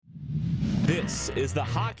This is the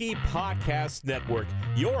Hockey Podcast Network,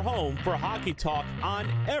 your home for hockey talk on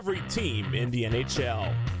every team in the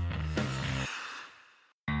NHL.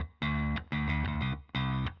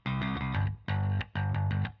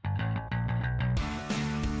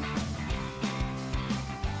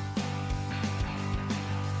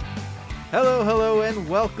 Hello, and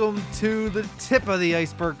welcome to the Tip of the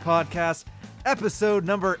Iceberg Podcast, episode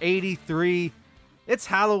number 83. It's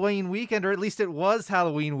Halloween weekend, or at least it was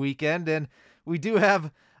Halloween weekend, and we do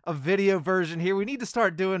have a video version here. We need to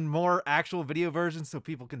start doing more actual video versions so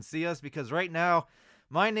people can see us, because right now,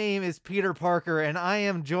 my name is Peter Parker, and I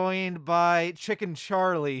am joined by Chicken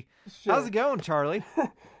Charlie. Sure. How's it going, Charlie?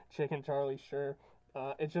 Chicken Charlie, sure.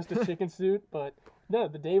 It's just a chicken suit, but no,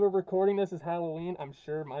 the day we're recording this is Halloween. I'm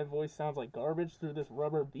sure my voice sounds like garbage through this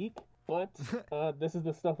rubber beak, but this is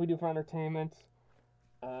the stuff we do for entertainment.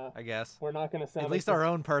 I guess. We're not going to sound at least our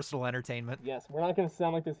own personal entertainment. Yes, we're not going to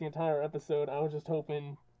sound like this the entire episode. I was just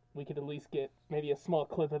hoping we could at least get maybe a small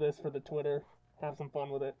clip of this for the Twitter, have some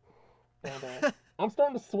fun with it. And I'm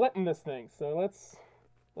starting to sweat in this thing, so let's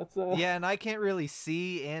Yeah, and I can't really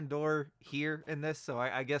see and or hear in this, so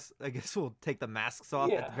I guess we'll take the masks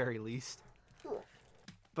off at the very least. Sure.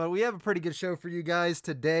 But we have a pretty good show for you guys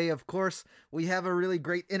today. Of course, we have a really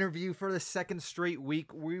great interview for the second straight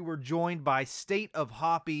week. We were joined by State of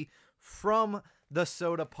Hoppy from the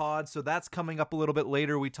Soda Pod, so that's coming up a little bit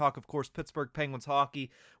later. We talk, of course, Pittsburgh Penguins hockey.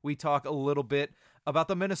 We talk a little bit about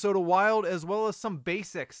the Minnesota Wild, as well as some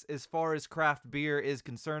basics as far as craft beer is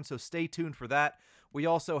concerned, so stay tuned for that. We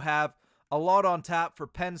also have a lot on tap for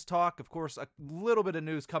Pens talk. Of course, a little bit of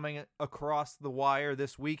news coming across the wire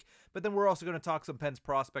this week, but then we're also going to talk some Pens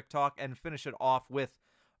prospect talk and finish it off with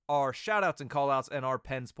our shout-outs and call-outs and our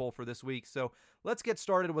Pens poll for this week. So let's get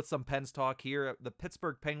started with some Pens talk here. The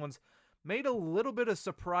Pittsburgh Penguins made a little bit of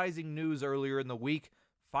surprising news earlier in the week,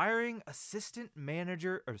 firing assistant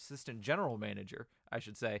general manager, I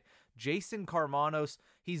should say, Jason Karmanos.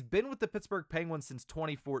 He's been with the Pittsburgh Penguins since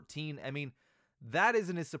 2014. I mean, that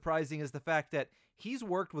isn't as surprising as the fact that he's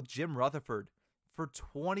worked with Jim Rutherford for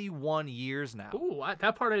 21 years now. Ooh,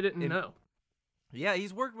 that part I didn't know. Yeah,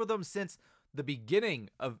 he's worked with him since the beginning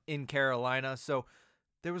in Carolina, so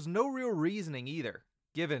there was no real reasoning either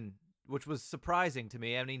given, which was surprising to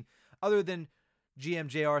me. I mean, other than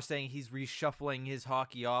GMJR saying he's reshuffling his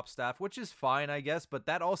hockey ops staff, which is fine, I guess, but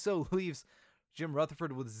that also leaves Jim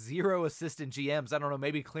Rutherford with 0 assistant GMs. I don't know,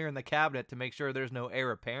 maybe clearing the cabinet to make sure there's no heir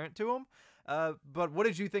apparent to him. But what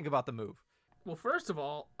did you think about the move? Well, first of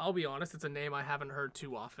all, I'll be honest, it's a name I haven't heard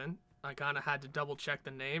too often. I kind of had to double check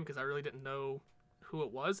the name because I really didn't know who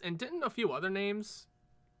it was. And didn't a few other names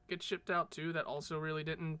get shipped out too that also really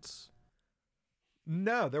didn't?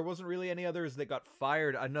 No, there wasn't really any others that got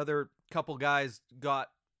fired. Another couple guys got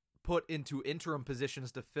put into interim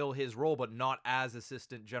positions to fill his role, but not as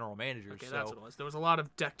assistant general managers. Okay, that's what it was. There was a lot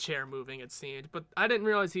of deck chair moving, it seemed, but I didn't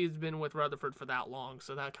realize he's been with Rutherford for that long,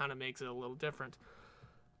 so that kind of makes it a little different.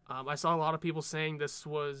 I saw a lot of people saying this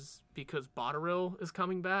was because Botterill is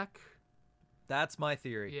coming back. That's my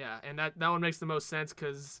theory. Yeah, and that one makes the most sense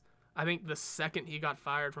because I think the second he got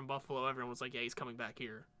fired from Buffalo, everyone was like, yeah, he's coming back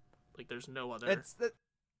here. Like, there's no other...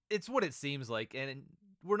 It's what it seems like, and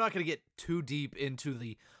we're not going to get too deep into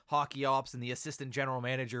the hockey ops and the assistant general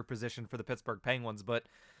manager position for the Pittsburgh Penguins, but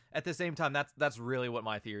at the same time, that's really what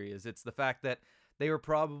my theory is. It's the fact that they were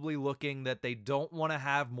probably looking that they don't want to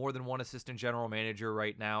have more than one assistant general manager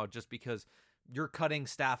right now, just because you're cutting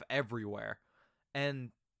staff everywhere.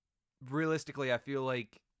 And realistically, I feel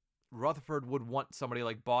like Rutherford would want somebody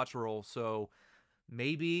like Botterill, so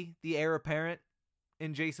maybe the heir apparent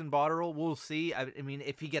in Jason Botterill. We'll see. I mean,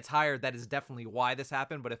 if he gets hired, that is definitely why this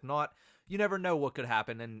happened, but if not, you never know what could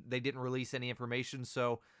happen, and they didn't release any information,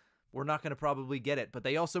 so we're not going to probably get it. But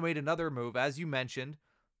they also made another move, as you mentioned.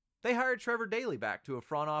 They hired Trevor Daley back to a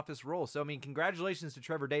front office role, so I mean, congratulations to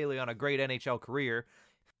Trevor Daley on a great NHL career.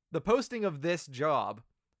 The posting of this job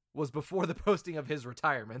was before the posting of his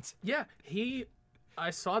retirement. Yeah,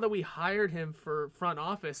 I saw that we hired him for front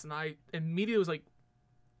office, and I immediately was like,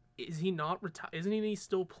 is he not retired? Isn't he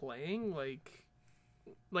still playing? Like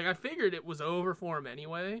I figured it was over for him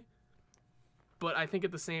anyway. But I think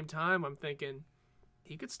at the same time, I'm thinking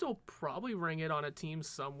he could still probably ring it on a team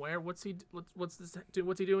somewhere. What's he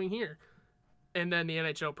doing here? And then the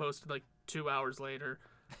NHL posted like 2 hours later,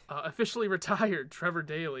 officially retired Trevor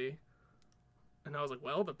Daley. And I was like,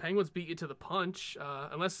 well, the Penguins beat you to the punch.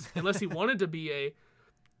 Unless he wanted to be a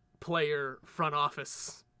player front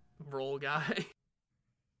office role guy.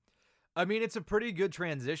 I mean, it's a pretty good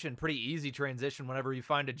transition, pretty easy transition whenever you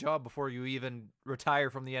find a job before you even retire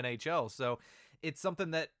from the NHL. So it's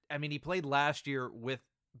something that, I mean, he played last year with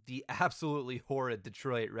the absolutely horrid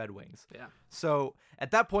Detroit Red Wings. Yeah. So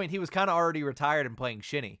at that point, he was kind of already retired and playing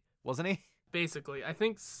shinny, wasn't he? Basically, I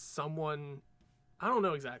think someone, I don't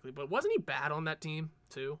know exactly, but wasn't he bad on that team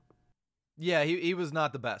too? Yeah, he was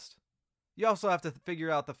not the best. You also have to figure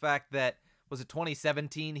out the fact that, was it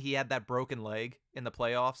 2017, he had that broken leg in the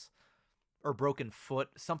playoffs? Or broken foot,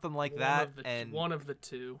 something like that. And one of the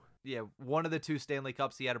two. Yeah, one of the two Stanley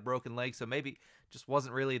Cups, he had a broken leg, so maybe just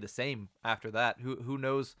wasn't really the same after that. Who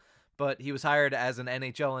knows? But he was hired as an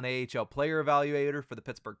NHL and AHL player evaluator for the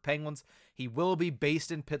Pittsburgh Penguins. He will be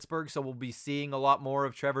based in Pittsburgh, so we'll be seeing a lot more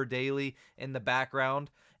of Trevor Daley in the background,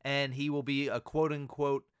 and he will be a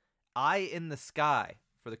quote-unquote eye in the sky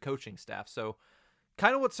for the coaching staff. So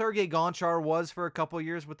kind of what Sergei Gonchar was for a couple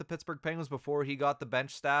years with the Pittsburgh Penguins before he got the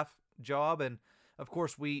bench staff job. And of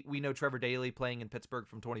course we know Trevor Daley playing in Pittsburgh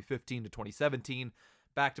from 2015 to 2017,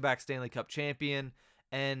 back-to-back Stanley Cup champion.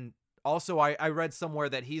 And also I read somewhere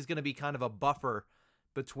that he's going to be kind of a buffer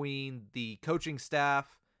between the coaching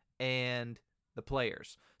staff and the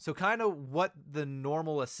players. So kind of what the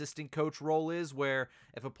normal assistant coach role is, where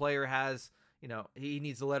if a player has, he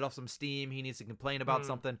needs to let off some steam, he needs to complain about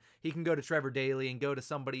something, he can go to Trevor Daley and go to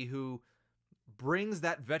somebody who brings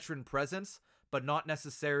that veteran presence, but not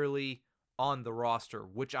necessarily on the roster,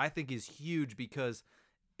 which I think is huge, because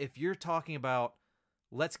if you're talking about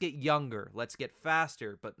let's get younger, let's get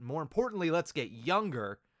faster, but more importantly, let's get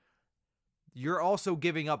younger, you're also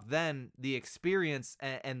giving up then the experience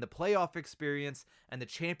and the playoff experience and the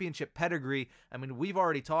championship pedigree. I mean, we've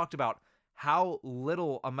already talked about how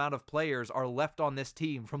little amount of players are left on this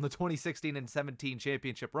team from the 2016 and 17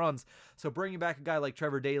 championship runs. So bringing back a guy like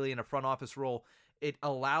Trevor Daley in a front office role, it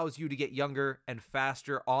allows you to get younger and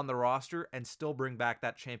faster on the roster and still bring back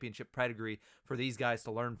that championship pedigree for these guys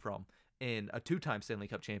to learn from in a two-time Stanley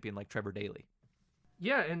Cup champion like Trevor Daley.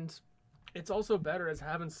 Yeah, and it's also better as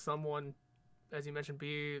having someone, as you mentioned,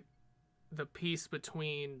 be the piece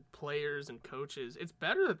between players and coaches. It's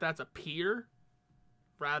better that that's a peer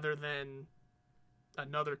rather than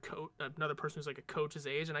another person who's like a coach's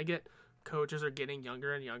age. And I get coaches are getting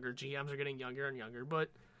younger and younger, GMs are getting younger and younger,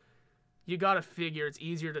 but you got to figure it's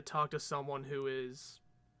easier to talk to someone who is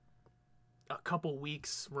a couple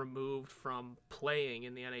weeks removed from playing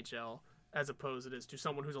in the NHL as opposed it is to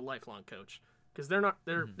someone who's a lifelong coach, because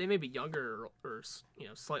they may be younger or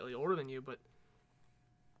slightly older than you, but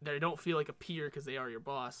they don't feel like a peer because they are your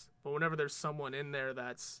boss. But whenever there's someone in there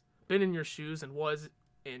that's been in your shoes and was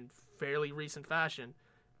in fairly recent fashion,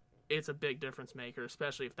 it's a big difference maker,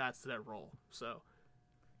 especially if that's their role. So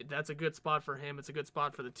that's a good spot for him. It's a good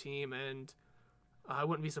spot for the team, and I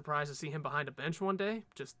wouldn't be surprised to see him behind a bench one day.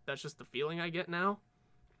 That's just the feeling I get now.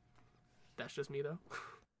 That's just me, though.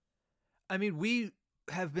 I mean, we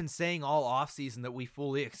have been saying all offseason that we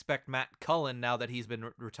fully expect Matt Cullen, now that he's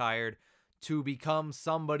been retired, to become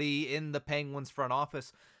somebody in the Penguins front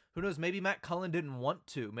office. Who knows? Maybe Matt Cullen didn't want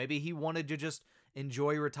to. Maybe he wanted to just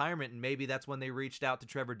enjoy retirement, and maybe that's when they reached out to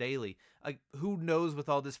Trevor Daley. Who knows with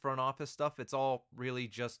all this front office stuff? It's all really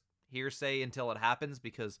just hearsay until it happens,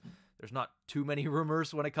 because there's not too many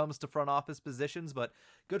rumors when it comes to front office positions. But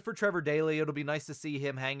good for Trevor Daley. It'll be nice to see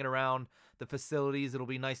him hanging around the facilities. It'll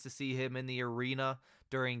be nice to see him in the arena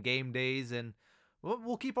during game days, and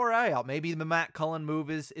we'll keep our eye out. Maybe the Matt Cullen move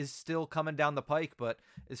is still coming down the pike, but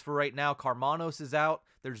as for right now, Karmanos is out.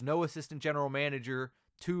 There's no assistant general manager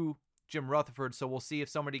to Jim Rutherford, so we'll see if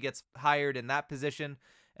somebody gets hired in that position.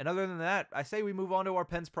 And other than that, I say we move on to our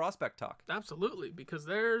Pens prospect talk. Absolutely, because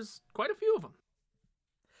there's quite a few of them.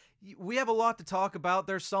 We have a lot to talk about.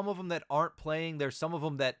 There's some of them that aren't playing. There's some of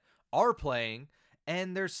them that are playing.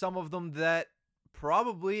 And there's some of them that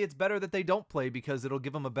probably it's better that they don't play, because it'll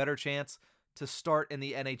give them a better chance to start in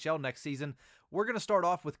the NHL next season. We're going to start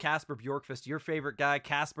off with Casper Bjorkqvist, your favorite guy,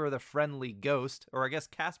 Casper the Friendly Ghost, or I guess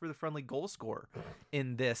Casper the Friendly Goal Scorer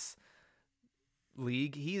in this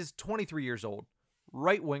league. He is 23 years old,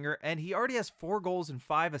 right winger, and he already has 4 goals and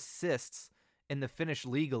 5 assists in the Finnish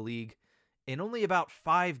Liiga League in only about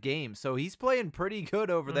 5 games. So he's playing pretty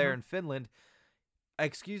good over there in Finland.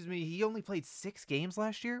 Excuse me, he only played 6 games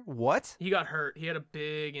last year? What? He got hurt. He had a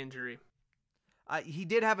big injury. He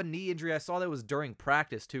did have a knee injury. I saw that was during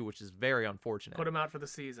practice, too, which is very unfortunate. Put him out for the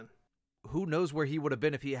season. Who knows where he would have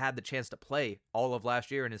been if he had the chance to play all of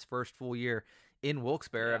last year in his first full year in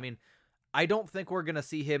Wilkes-Barre. Yeah. I mean, I don't think we're going to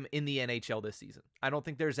see him in the NHL this season. I don't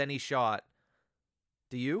think there's any shot.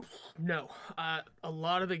 Do you? No. A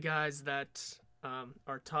lot of the guys that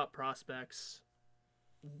are top prospects,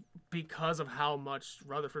 because of how much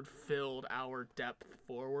Rutherford filled our depth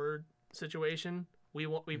forward situation, we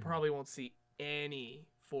probably won't see any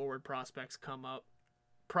forward prospects come up,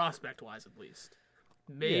 prospect-wise at least.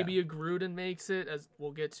 Maybe a Gruden makes it, as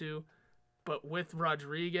we'll get to. But with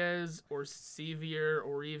Rodriguez or Sevier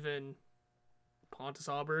or even Pontus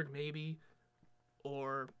Aberg, maybe,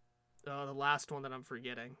 or the last one that I'm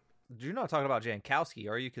forgetting. You're not talking about Jankowski,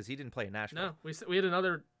 are you? Because he didn't play in Nashville. No, we had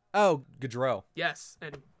another. Oh, Gaudreau. Yes,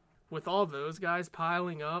 and with all those guys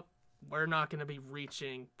piling up, we're not going to be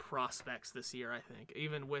reaching prospects this year, I think,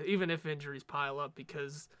 even if injuries pile up,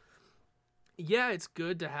 because, yeah, it's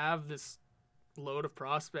good to have this load of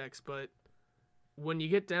prospects, but when you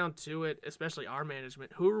get down to it, especially our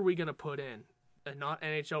management, who are we going to put in? A not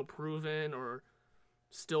NHL proven or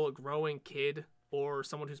still a growing kid, or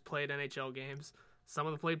someone who's played NHL games? Some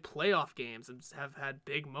of them played playoff games and have had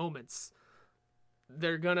big moments.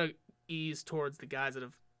 They're going to ease towards the guys that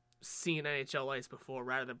have seen NHL ice before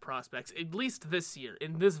rather than prospects, at least this year,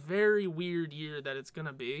 in this very weird year that it's going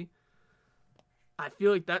to be. I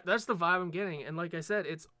feel like that's the vibe I'm getting. And like I said,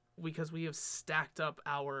 it's because we have stacked up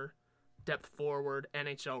our depth forward,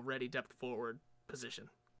 NHL ready depth forward position.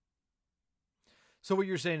 So what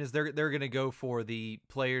you're saying is they're going to go for the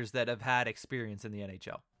players that have had experience in the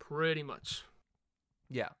NHL. Pretty much.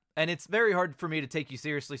 Yeah. And it's very hard for me to take you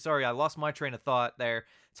seriously. Sorry, I lost my train of thought there.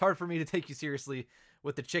 It's hard for me to take you seriously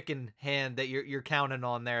with the chicken hand that you're counting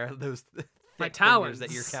on there. Those my talons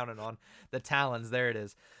that you're counting on. The talons, there it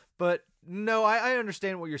is. But no, I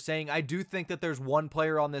understand what you're saying. I do think that there's one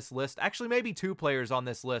player on this list, actually maybe two players on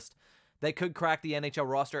this list, that could crack the NHL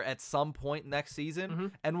roster at some point next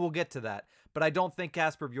season, and we'll get to that. But I don't think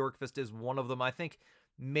Kasper Bjorkqvist is one of them. I think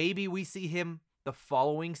maybe we see him the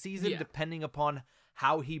following season, depending upon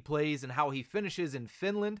how he plays and how he finishes in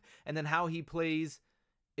Finland, and then how he plays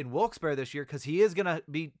in Wilkes-Barre this year, because he is going to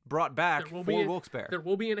be brought back for Wilkes-Barre. There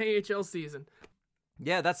will be an AHL season.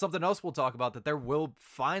 Yeah, that's something else we'll talk about, that there will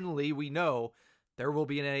finally, we know, there will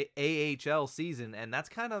be an AHL season, and that's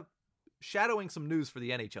kind of shadowing some news for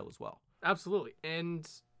the NHL as well. Absolutely. And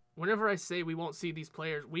whenever I say we won't see these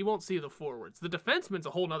players, we won't see the forwards. The defenseman's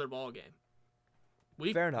a whole nother ballgame.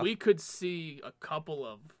 Fair enough. We could see a couple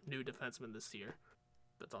of new defensemen this year.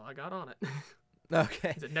 That's all I got on it.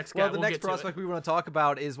 Okay. The next guy, the next prospect we want to talk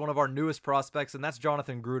about is one of our newest prospects, and that's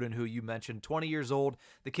Jonathan Gruden, who you mentioned, 20 years old.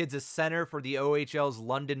 The kid's a center for the OHL's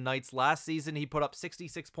London Knights. Last season, he put up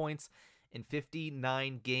 66 points in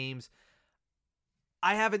 59 games.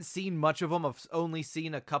 I haven't seen much of him. I've only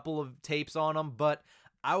seen a couple of tapes on him, but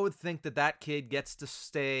I would think that kid gets to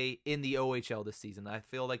stay in the OHL this season. I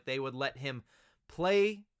feel like they would let him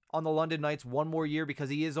play on the London Knights one more year because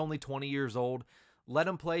he is only 20 years old. Let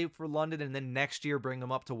him play for London, and then next year bring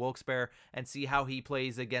him up to Wilkes-Barre and see how he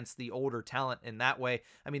plays against the older talent in that way.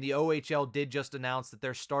 I mean, the OHL did just announce that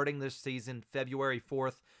they're starting this season February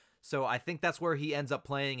 4th, so I think that's where he ends up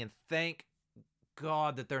playing, and thank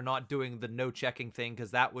God that they're not doing the no checking thing,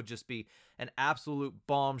 because that would just be an absolute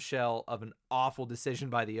bombshell of an awful decision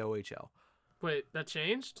by the OHL. Wait, that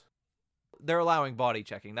changed? They're allowing body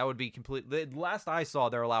checking. That would be the last I saw,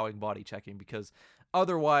 they're allowing body checking, because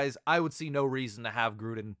otherwise I would see no reason to have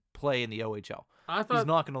Gruden play in the OHL. I thought he's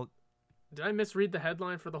not going to. Did I misread the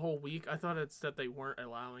headline for the whole week? I thought it's that they weren't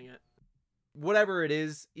allowing it. Whatever it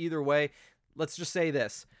is, either way, let's just say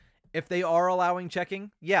this. If they are allowing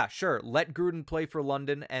checking, yeah, sure, let Gruden play for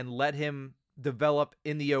London and let him develop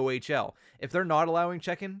in the OHL. If they're not allowing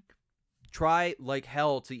checking, try like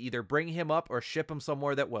hell to either bring him up or ship him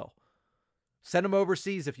somewhere that will. Send him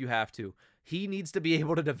overseas if you have to. He needs to be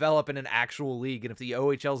able to develop in an actual league, and if the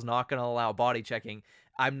OHL's not going to allow body checking,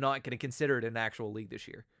 I'm not going to consider it an actual league this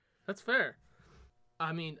year. That's fair.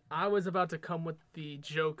 I mean, I was about to come with the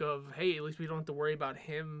joke of, hey, at least we don't have to worry about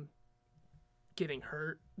him getting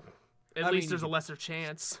hurt. At least there's a lesser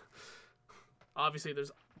chance. Obviously,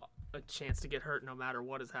 there's a chance to get hurt no matter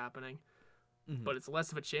what is happening. Mm-hmm. But it's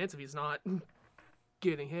less of a chance if he's not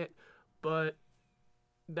getting hit. But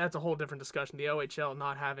that's a whole different discussion. The OHL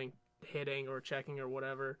not having hitting or checking or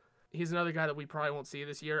whatever. He's another guy that we probably won't see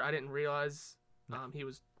this year. I didn't realize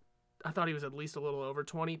I thought he was at least a little over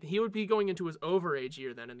 20. He would be going into his overage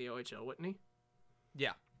year then in the OHL, wouldn't he?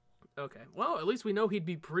 Yeah. Okay. Well, at least we know he'd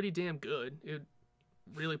be pretty damn good. It would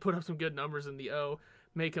really put up some good numbers in the O,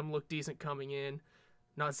 make him look decent coming in.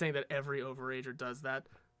 Not saying that every overager does that,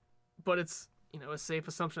 but it's, a safe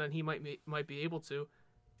assumption that he might be able to.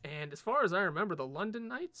 And as far as I remember, the London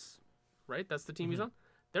Knights, right? That's the team he's on.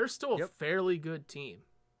 They're still a fairly good team.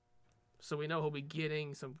 So we know he'll be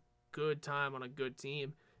getting some good time on a good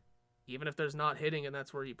team. Even if there's not hitting and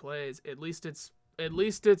that's where he plays, at least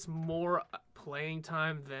it's more playing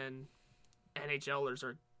time than NHLers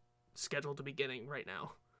are scheduled to be getting right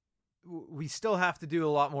now. we still have to do a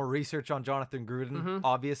lot more research on Jonathan Gruden,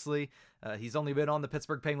 obviously. He's only been on the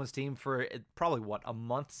Pittsburgh Penguins team for probably, a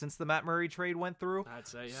month since the Matt Murray trade went through? I'd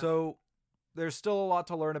say, yeah. So there's still a lot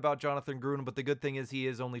to learn about Jonathan Gruden, but the good thing is he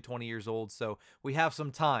is only 20 years old, so we have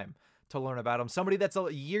some time to learn about him. Somebody that's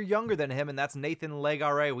a year younger than him, and that's Nathan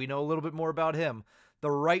Legare. We know a little bit more about him.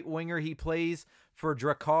 The right winger, he plays for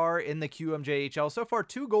Drakkar in the QMJHL. So far,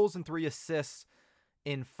 2 goals and 3 assists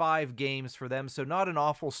in 5 games for them, so not an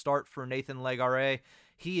awful start for Nathan Legare.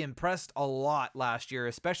 He impressed a lot last year,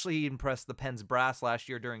 especially he impressed the Pens brass last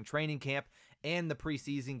year during training camp and the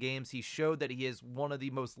preseason games. He showed that he is one of the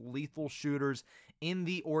most lethal shooters in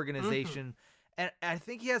the organization, and I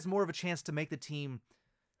think he has more of a chance to make the team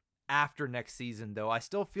after next season, though. I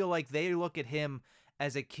still feel like they look at him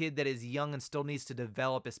as a kid that is young and still needs to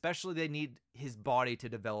develop, especially they need his body to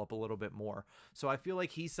develop a little bit more. So I feel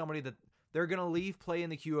like he's somebody that they're going to leave play in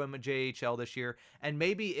the QMJHL this year, and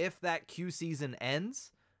maybe if that Q season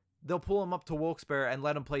ends, they'll pull him up to Wilkes-Barre and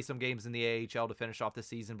let him play some games in the AHL to finish off the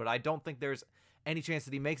season. But I don't think there's any chance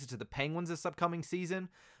that he makes it to the Penguins this upcoming season.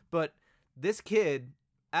 But this kid,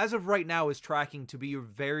 as of right now, is tracking to be a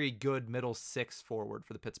very good middle 6 forward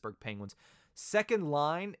for the Pittsburgh Penguins. Second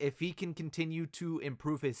line, if he can continue to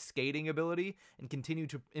improve his skating ability and continue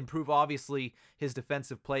to improve, obviously, his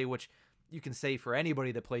defensive play, which you can say for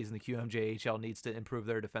anybody that plays in the QMJHL needs to improve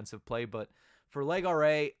their defensive play. But for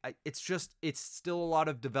Legare, it's still a lot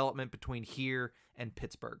of development between here and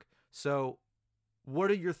Pittsburgh. So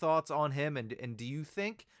what are your thoughts on him? And do you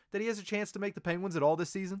think that he has a chance to make the Penguins at all this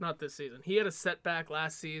season? Not this season. He had a setback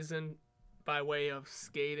last season by way of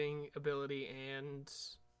skating ability and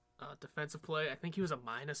defensive play. I think he was a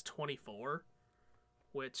 -24,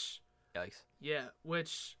 which... Yikes. Yeah,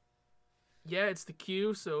 it's the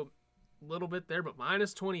Q, so a little bit there, but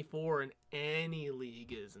 -24 in any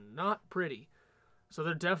league is not pretty. So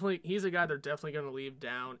he's a guy they're definitely going to leave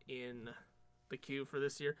down in the Q for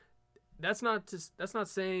this year. That's not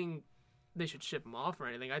saying they should ship him off or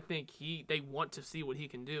anything. I think they want to see what he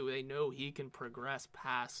can do. They know he can progress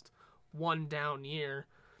past one down year.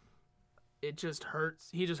 It just hurts.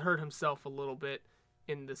 He just hurt himself a little bit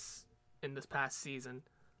in this past season.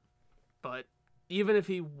 But even if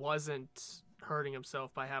he wasn't hurting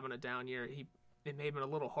himself by having a down year, it may have been a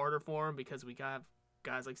little harder for him because we got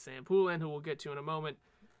guys like Sam Poulin, who we'll get to in a moment,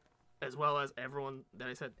 as well as everyone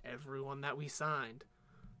that we signed.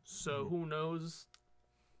 So who knows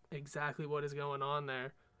exactly what is going on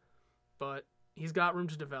there, but he's got room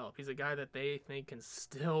to develop. He's a guy that they think can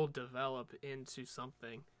still develop into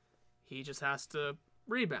something. He just has to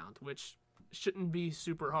rebound, which shouldn't be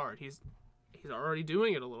super hard. He's already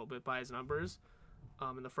doing it a little bit by his numbers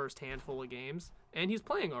in the first handful of games, and he's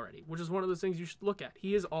playing already, which is one of those things you should look at.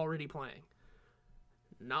 He is already playing.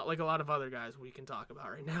 Not like a lot of other guys we can talk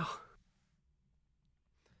about right now.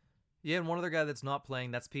 Yeah, and one other guy that's not playing,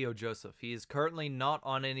 that's P.O. Joseph. He is currently not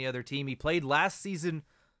on any other team. He played last season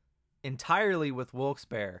entirely with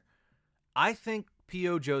Wilkes-Barre. I think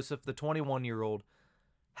P.O. Joseph, the 21-year-old,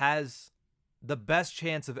 has the best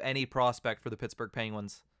chance of any prospect for the Pittsburgh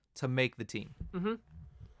Penguins to make the team. Mm-hmm.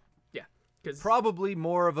 Yeah. Probably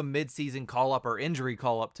more of a midseason call-up or injury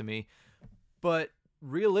call-up to me. But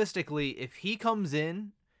realistically, if he comes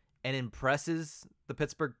in and impresses the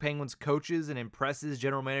Pittsburgh Penguins coaches and impresses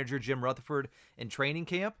general manager Jim Rutherford in training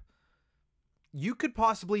camp, you could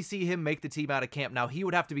possibly see him make the team out of camp. Now, he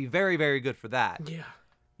would have to be very, very good for that. Yeah.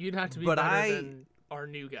 You'd have to be better than our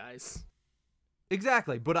new guys.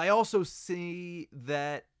 Exactly. But I also see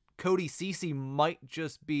that Cody Ceci might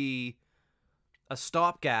just be a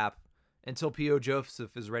stopgap until P.O.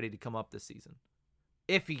 Joseph is ready to come up this season.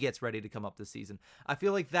 If he gets ready to come up this season. I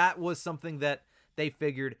feel like that was something that they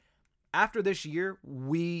figured after this year,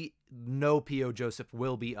 we know P.O. Joseph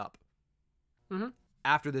will be up. Mm-hmm.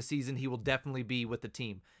 After the season, he will definitely be with the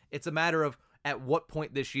team. It's a matter of at what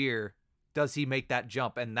point this year does he make that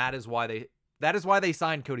jump, and that is why they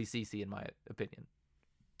signed Cody Ceci, in my opinion,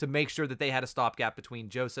 to make sure that they had a stopgap between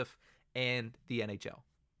Joseph and the NHL.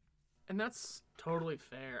 And that's totally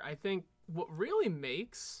fair. I think what really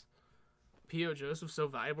makes P.O. Joseph so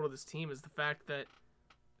valuable to this team is the fact that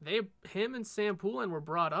him and Sam Poulin were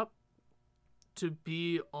brought up to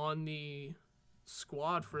be on the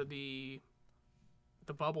squad for the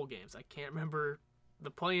bubble games. I can't remember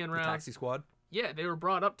the play-in round. The taxi squad? Yeah, they were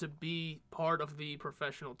brought up to be part of the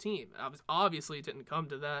professional team. Obviously, it didn't come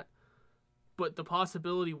to that, but the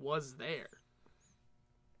possibility was there.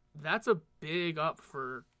 That's a big up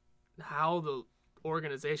for how the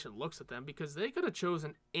organization looks at them, because they could have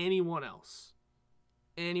chosen anyone else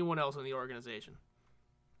in the organization,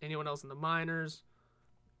 anyone else in the minors.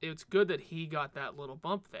 It's good that he got that little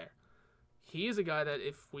bump there. he is a guy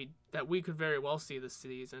that we could very well see this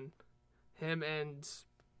season. Him and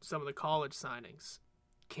some of the college signings,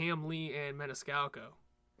 Cam Lee and Maniscalco,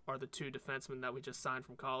 are the two defensemen that we just signed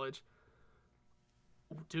from college.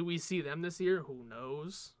 Do we see them this year? Who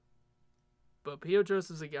knows? But P.O.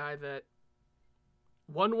 Joseph's a guy that,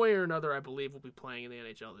 one way or another, I believe will be playing in the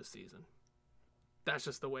NHL this season. That's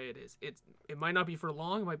just the way it is. It might not be for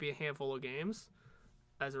long. It might be a handful of games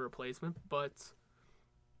as a replacement, but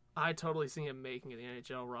I totally see him making the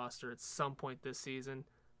NHL roster at some point this season,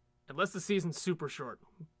 unless the season's super short.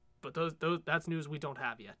 But that's news we don't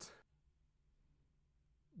have yet.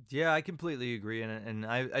 Yeah, I completely agree, and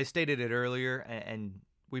I stated it earlier, and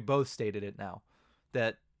we both stated it now,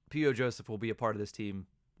 that P.O. Joseph will be a part of this team.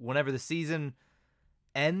 Whenever the season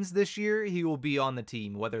ends this year, he will be on the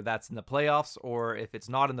team, whether that's in the playoffs or if it's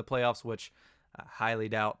not in the playoffs, which I highly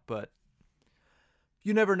doubt, but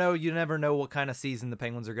you never know. You never know what kind of season the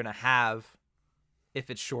Penguins are going to have if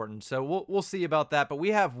it's shortened. So we'll see about that, but we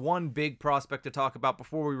have one big prospect to talk about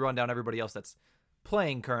before we run down everybody else that's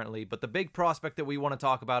playing currently. But the big prospect that we want to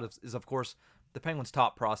talk about is of course, the Penguins'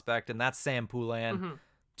 top prospect, and that's Sam Poulin. Mm-hmm.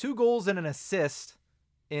 2 goals and an assist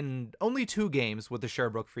in only 2 games with the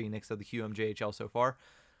Sherbrooke Phoenix of the QMJHL so far.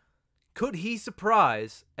 Could he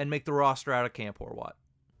surprise and make the roster out of camp or what?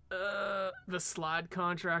 The slide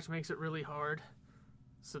contract makes it really hard.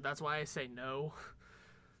 So that's why I say no.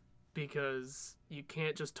 Because you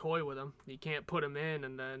can't just toy with him. You can't put him in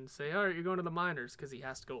and then say, all right, you're going to the minors, because he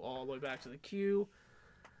has to go all the way back to the Q.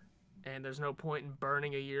 And there's no point in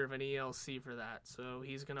burning a year of an ELC for that. So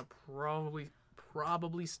he's going to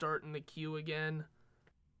probably start in the Q again.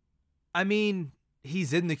 I mean,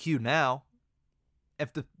 he's in the Q now.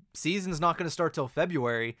 If the season's not going to start till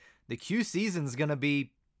February, the Q season's going to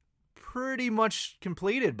be pretty much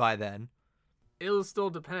completed by then. It'll still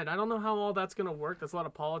depend. I don't know how all that's going to work. There's a lot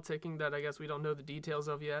of politicking that I guess we don't know the details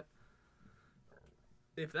of yet.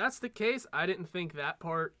 If that's the case, I didn't think that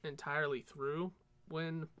part entirely through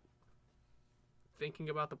when thinking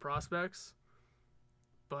about the prospects.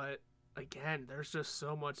 But again, there's just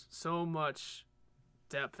so much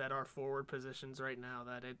depth at our forward positions right now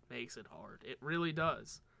that it makes it hard. It really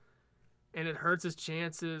does. And it hurts his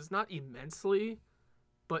chances, not immensely,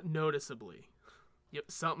 but noticeably. Yep,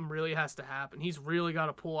 something really has to happen. He's really got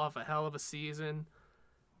to pull off a hell of a season,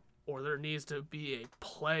 or there needs to be a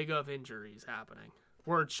plague of injuries happening.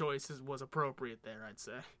 Word choices was appropriate there, I'd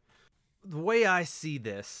say. The way I see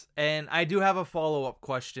this, and I do have a follow-up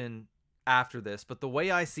question after this, but the way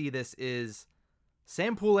I see this is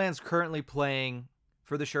Sam Poulin's currently playing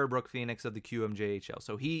for the Sherbrooke Phoenix of the QMJHL,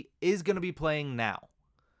 so he is going to be playing now.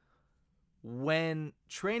 When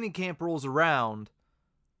training camp rolls around,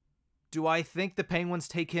 do I think the Penguins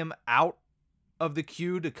take him out of the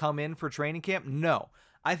Q to come in for training camp? No.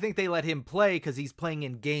 I think they let him play because he's playing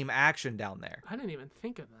in game action down there. I didn't even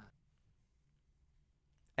think of that.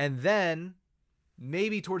 And then,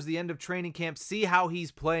 maybe towards the end of training camp, see how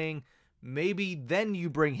he's playing. Maybe then you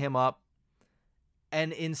bring him up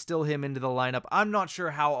and instill him into the lineup. I'm not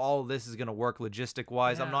sure how all this is going to work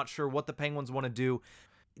logistic-wise. Yeah. I'm not sure what the Penguins want to do.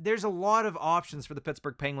 There's a lot of options for the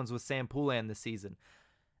Pittsburgh Penguins with Sam Poulin this season.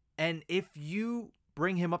 And if you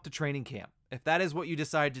bring him up to training camp, if that is what you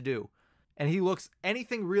decide to do, and he looks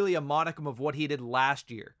anything really a modicum of what he did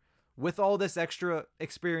last year, with all this extra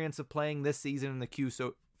experience of playing this season in the Q,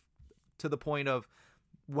 so to the point of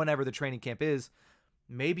whenever the training camp is,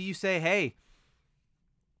 maybe you say, hey,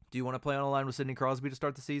 do you want to play on a line with Sidney Crosby to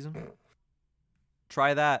start the season?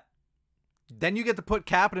 Try that. Then you get to put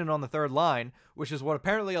Kapanen on the third line, which is what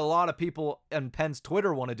apparently a lot of people on Penn's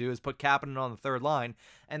Twitter want to do, is put Kapanen on the third line.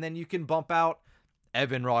 And then you can bump out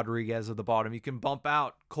Evan Rodriguez at the bottom. You can bump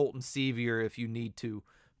out Colton Sevier if you need to.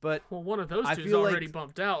 But well, one of those two is already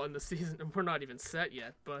bumped out in the season, and we're not even set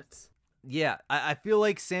yet. But yeah, I feel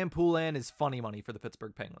like Sam Poulin is funny money for the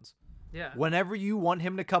Pittsburgh Penguins. Yeah. Whenever you want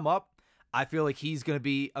him to come up, I feel like he's going to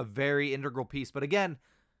be a very integral piece. But again,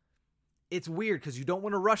 it's weird because you don't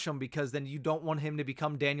want to rush him, because then you don't want him to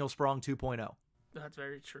become Daniel Sprong 2.0. That's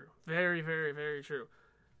very true. Very, very, very true.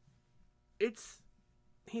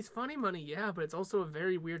 He's funny money, yeah, but it's also a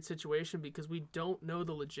very weird situation because we don't know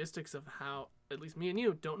the logistics of how, at least me and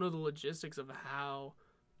you, don't know the logistics of how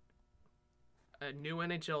a new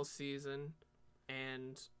NHL season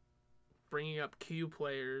and bringing up Q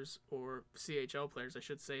players, or CHL players, I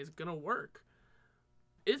should say, is going to work.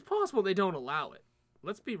 It's possible they don't allow it.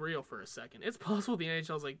 Let's be real for a second. It's possible the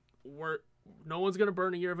NHL's like, no one's going to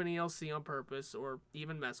burn a year of an ELC on purpose or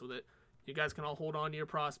even mess with it. You guys can all hold on to your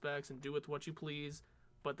prospects and do with what you please,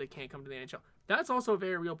 but they can't come to the NHL. That's also a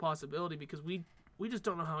very real possibility because we just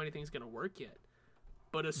don't know how anything's going to work yet.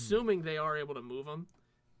 But assuming they are able to move him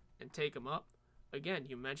and take him up, again,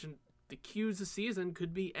 you mentioned the Q's season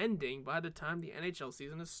could be ending by the time the NHL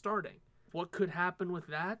season is starting. What could happen with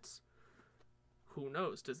that? Who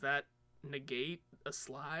knows? Does that negate a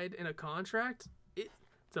slide in a contract?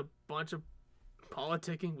 It's a bunch of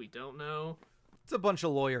politicking we don't know. It's a bunch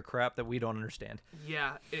of lawyer crap that we don't understand.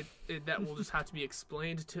 Yeah, that will just have to be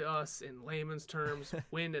explained to us in layman's terms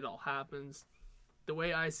when it all happens. The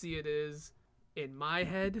way I see it is, in my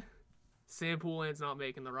head, Sam Poulin not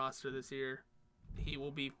making the roster this year. He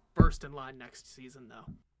will be first in line next season,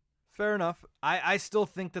 though. Fair enough. I still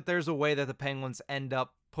think that there's a way that the Penguins end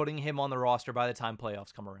up putting him on the roster by the time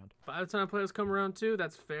playoffs come around. By the time playoffs come around, too,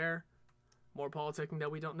 that's fair. More politicking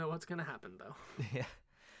that we don't know what's going to happen, though. Yeah.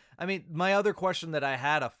 I mean, my other question that I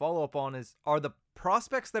had a follow-up on is, are the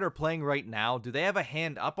prospects that are playing right now, do they have a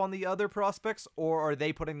hand up on the other prospects, or are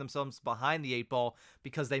they putting themselves behind the 8-ball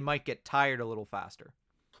because they might get tired a little faster?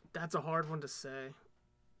 That's a hard one to say,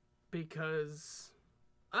 because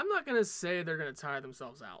I'm not going to say they're going to tire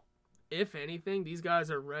themselves out. If anything, these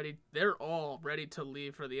guys are ready. They're all ready to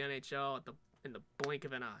leave for the NHL in the blink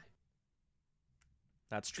of an eye.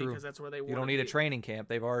 That's true. Because that's where they want to be. You don't need a training camp.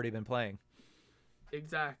 They've already been playing.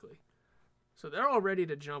 Exactly. So they're all ready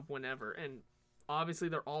to jump whenever. And obviously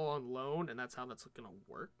they're all on loan, and that's how that's going to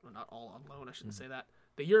work. Well, not all on loan, I shouldn't say that.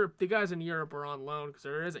 The guys in Europe are on loan because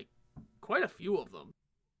there is quite a few of them.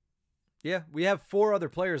 Yeah, we have 4 other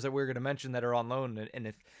players that we're going to mention that are on loan. And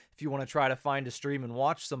if you want to try to find a stream and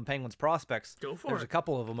watch some Penguins prospects, go for there's it. a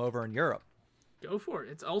couple of them over in Europe. Go for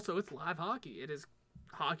it. It's live hockey. It is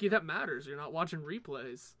hockey that matters. You're not watching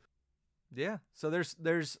replays. Yeah, so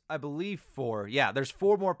there's I believe 4. Yeah, there's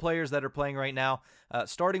 4 more players that are playing right now,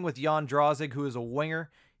 starting with Jan Drozig, who is a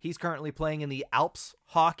winger. He's currently playing in the Alps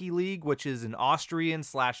Hockey League, which is an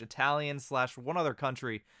Austrian/Italian/one other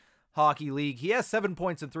country hockey league. He has 7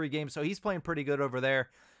 points in 3 games, so he's playing pretty good over there.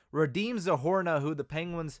 Radim Zahorna, who the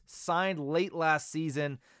Penguins signed late last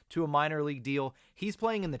season to a minor league deal. He's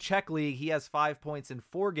playing in the Czech League. He has 5 points in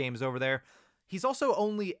 4 games over there. He's also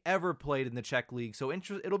only ever played in the Czech League, so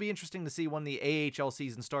it'll be interesting to see when the AHL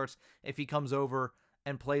season starts if he comes over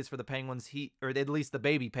and plays for the Penguins, or at least the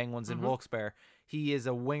baby Penguins in Wilkes-Barre. He is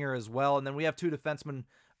a winger as well. And then we have 2 defensemen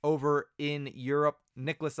over in Europe.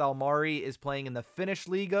 Nicholas Almari is playing in the Finnish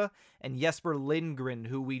Liga, and Jesper Lindgren,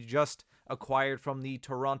 who we just acquired from the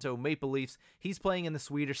Toronto Maple Leafs, he's playing in the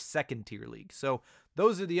Swedish second-tier league. So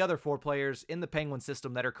those are the other 4 players in the Penguin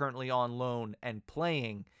system that are currently on loan and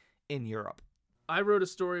playing in Europe. I wrote a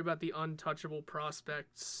story about the untouchable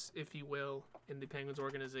prospects, if you will, in the Penguins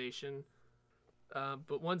organization.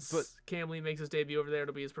 But once Cam Lee makes his debut over there,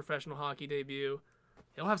 it'll be his professional hockey debut.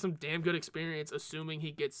 He'll have some damn good experience, assuming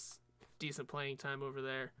he gets decent playing time over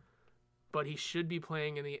there. But he should be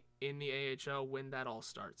playing in the AHL when that all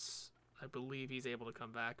starts. I believe he's able to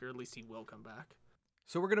come back, or at least he will come back.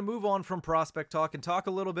 So we're going to move on from prospect talk and talk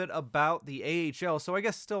a little bit about the AHL. So I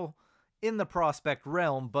guess still in the prospect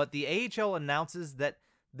realm, but the AHL announces that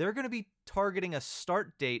they're going to be targeting a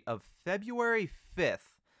start date of February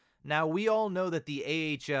 5th. Now, we all know that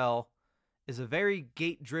the AHL is a very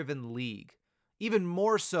gate-driven league, even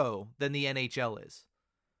more so than the NHL is.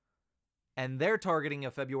 And they're targeting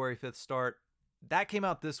a February 5th start. That came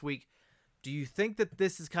out this week. Do you think that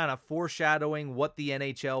this is kind of foreshadowing what the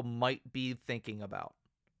NHL might be thinking about?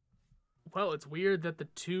 Well, it's weird that the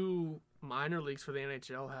 2 minor leagues for the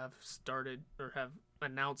NHL have started or have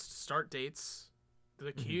announced start dates.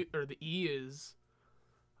 The Q or the E is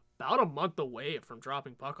about a month away from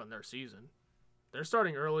dropping puck on their season. They're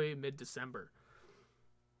starting early, mid-December.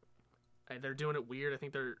 And they're doing it weird. I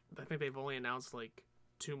think they've only announced like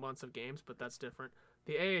 2 months of games, but that's different.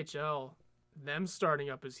 The AHL, them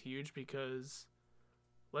starting up is huge because,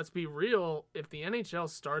 let's be real, if the NHL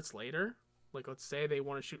starts later, like let's say they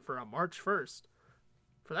want to shoot for a March 1st,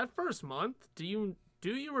 for that first month, do you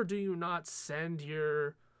or do you not send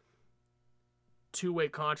your 2-way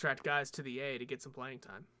contract guys to the A to get some playing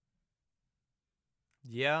time?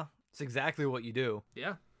 Yeah, it's exactly what you do.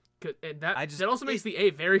 Yeah, and that also makes the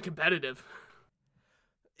A very competitive.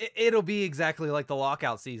 It'll be exactly like the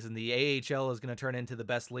lockout season. The AHL is going to turn into the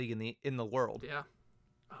best league in the world. Yeah.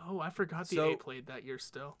 Oh, I forgot the A played that year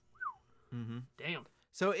still. Mm-hmm. Damn.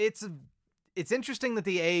 So it's interesting that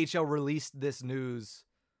the AHL released this news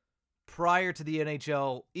prior to the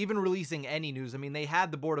NHL even releasing any news. I mean, they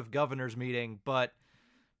had the Board of Governors meeting, but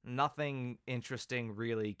nothing interesting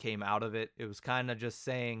really came out of it. It was kind of just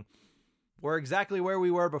saying, we're exactly where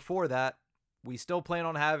we were before that. We still plan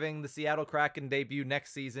on having the Seattle Kraken debut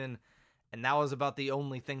next season, and that was about the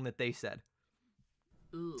only thing that they said.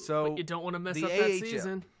 Ooh, so but you don't want to mess the up that AHL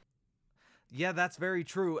season. Yeah, that's very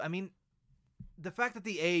true. I mean, the fact that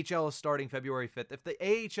the AHL is starting February 5th, if the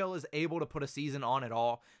AHL is able to put a season on at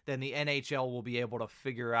all, then the NHL will be able to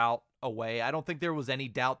figure out a way. I don't think there was any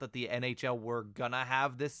doubt that the NHL were gonna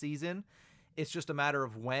have this season. It's just a matter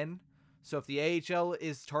of when. So if the AHL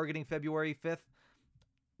is targeting February 5th,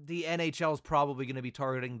 the NHL is probably going to be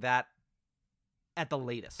targeting that at the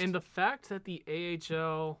latest. And the fact that the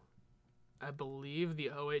AHL, I believe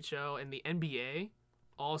the OHL, and the NBA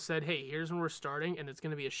all said, hey, here's when we're starting, and it's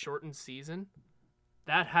going to be a shortened season,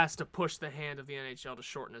 that has to push the hand of the NHL to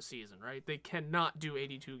shorten a season, right? They cannot do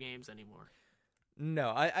 82 games anymore.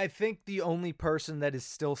 No, I think the only person that is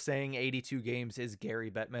still saying 82 games is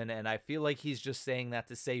Gary Bettman, and I feel like he's just saying that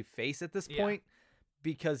to save face at this point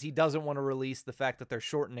because he doesn't want to release the fact that they're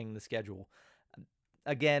shortening the schedule.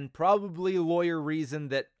 Again, probably lawyer reason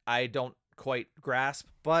that I don't quite grasp,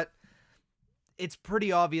 but it's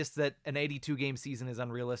pretty obvious that an 82-game season is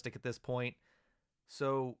unrealistic at this point.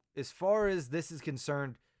 So as far as this is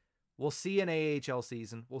concerned, we'll see an AHL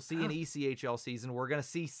season. We'll see an ECHL season. We're going to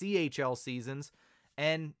see CHL seasons,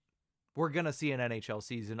 and we're going to see an NHL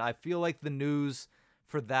season. I feel like the news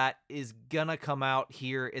for that is going to come out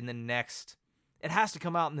here in the next... It has to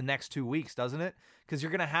come out in the next 2 weeks, doesn't it? Because you're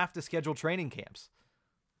going to have to schedule training camps.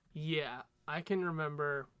 Yeah, I can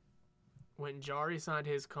remember when Jari signed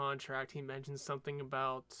his contract, he mentioned something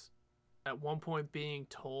about at one point being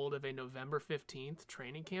told of a November 15th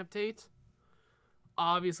training camp date.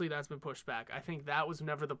 Obviously, that's been pushed back. I think that was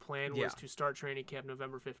never the plan, was to start training camp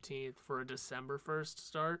November 15th for a December 1st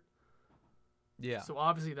start. Yeah. So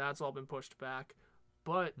obviously that's all been pushed back.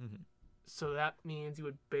 But so that means you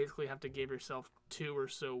would basically have to give yourself 2 or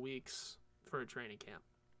so weeks for a training camp.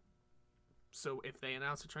 So if they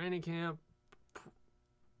announce a training camp,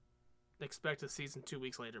 expect a season 2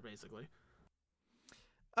 weeks later, basically.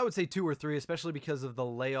 I would say 2 or 3, especially because of the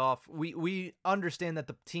layoff. We understand that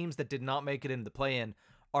the teams that did not make it into the play-in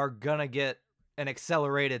are going to get an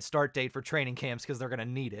accelerated start date for training camps because they're going to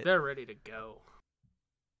need it. They're ready to go.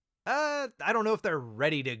 I don't know if they're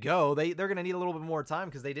ready to go. They're going to need a little bit more time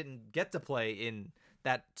because they didn't get to play in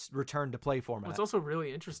that return-to-play format. What's also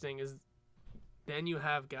really interesting is then you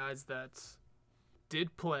have guys that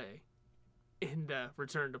did play in the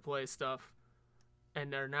return-to-play stuff,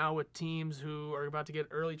 and they're now with teams who are about to get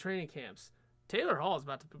early training camps. Taylor Hall is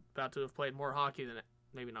about to have played more hockey than,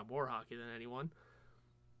 maybe not more hockey than anyone,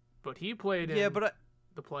 but he played in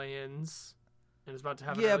the play-ins and is about to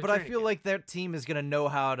have an early but I training feel camp. like their team is going to know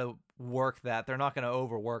how to work that. They're not going to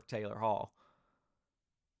overwork Taylor Hall.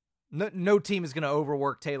 No team is going to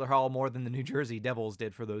overwork Taylor Hall more than the New Jersey Devils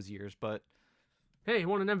did for those years, but... Hey, he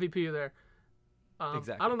won an MVP there.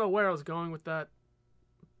 Exactly. I don't know where I was going with that,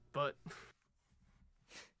 but...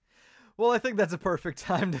 Well, I think that's a perfect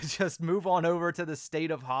time to just move on over to the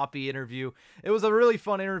State of Hoppy interview. It was a really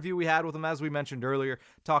fun interview we had with him, as we mentioned earlier,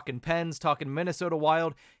 talking Pens, talking Minnesota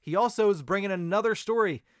Wild. He also is bringing another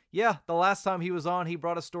story. Yeah, the last time he was on, he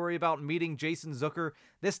brought a story about meeting Jason Zucker.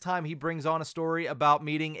 This time he brings on a story about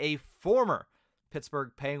meeting a former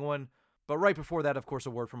Pittsburgh Penguin. But right before that, of course,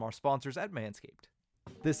 a word from our sponsors at Manscaped.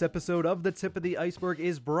 This episode of The Tip of the Iceberg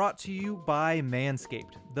is brought to you by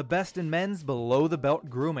Manscaped, the best in men's below-the-belt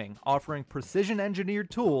grooming, offering precision-engineered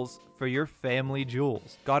tools for your family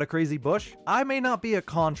jewels. Got a crazy bush? I may not be a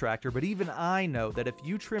contractor, but even I know that if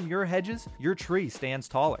you trim your hedges, your tree stands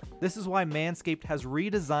taller. This is why Manscaped has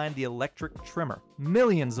redesigned the electric trimmer.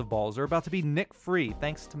 Millions of balls are about to be nick-free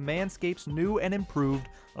thanks to Manscaped's new and improved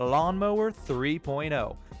Lawnmower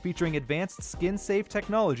 3.0, featuring advanced skin-safe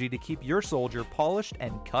technology to keep your soldier polished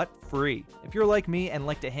and cut-free. If you're like me and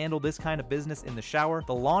like to handle this kind of business in the shower,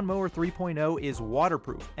 the Lawnmower 3.0 is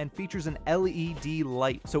waterproof and features an LED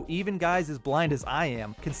light, so even guys as blind as I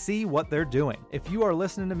am can see what they're doing. If you are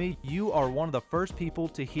listening to me, you are one of the first people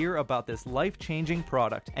to hear about this life-changing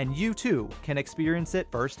product, and you too can experience it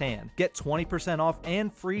firsthand. Get 20% off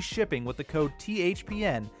and free shipping with the code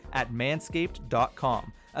THPN at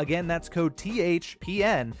manscaped.com. Again, that's code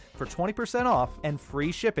THPN for 20% off and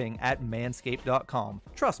free shipping at manscaped.com.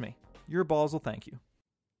 Trust me, your balls will thank you.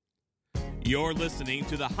 You're listening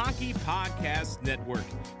to the Hockey Podcast Network,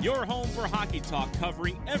 your home for hockey talk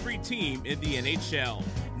covering every team in the NHL.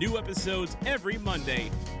 New episodes every Monday.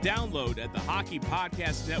 Download at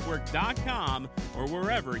thehockeypodcastnetwork.com or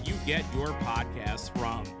wherever you get your podcasts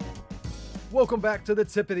from. Welcome back to the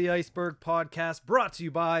Tip of the Iceberg podcast, brought to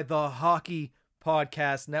you by the Hockey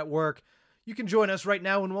Podcast Network. You can join us right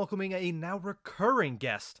now in welcoming a now recurring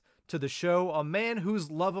guest to the show, a man whose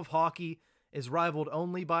love of hockey is rivaled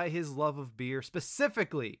only by his love of beer,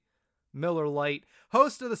 specifically Miller Lite,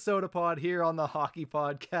 host of the Soda Pod here on the Hockey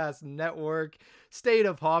Podcast Network. State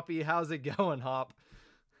of Hoppy, how's it going, Hop?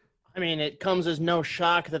 I mean, it comes as no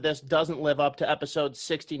shock that this doesn't live up to episode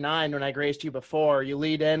 69 when I graced you before. You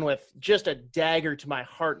lead in with just a dagger to my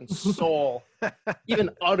heart and soul, even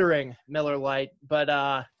uttering Miller Lite. But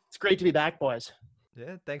it's great to be back, boys.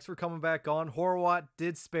 Yeah, thanks for coming back on. Horwat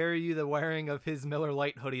did spare you the wearing of his Miller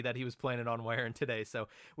Lite hoodie that he was planning on wearing today. So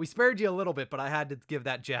we spared you a little bit, but I had to give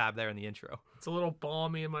that jab there in the intro. It's a little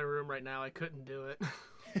balmy in my room right now. I couldn't do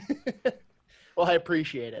it. Well, I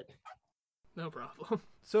appreciate it. No problem.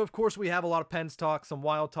 So, of course, we have a lot of Pens talk, some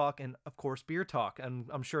Wild talk, and, of course, beer talk. And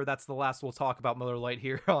I'm sure that's the last we'll talk about Miller Lite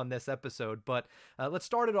here on this episode. But let's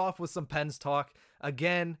start it off with some Pens talk.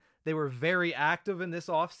 Again, they were very active in this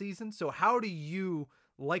offseason. So how do you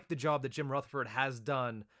like the job that Jim Rutherford has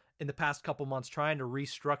done in the past couple months trying to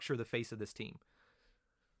restructure the face of this team?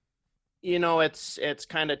 You know, it's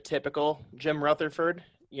kind of typical Jim Rutherford.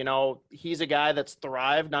 You know, he's a guy that's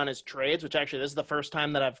thrived on his trades, which actually this is the first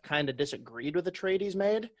time that I've kind of disagreed with the trade he's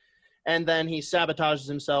made. And then he sabotages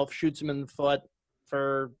himself, shoots him in the foot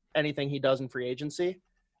for anything he does in free agency.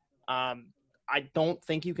 I don't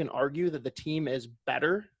think you can argue that the team is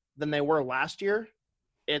better than they were last year.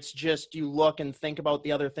 It's just you look and think about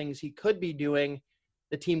the other things he could be doing,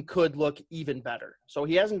 the team could look even better. So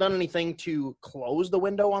he hasn't done anything to close the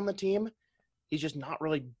window on the team. He's just not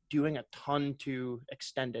really doing a ton to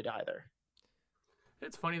extend it either.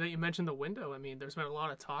 It's funny that you mentioned the window. I mean, there's been a lot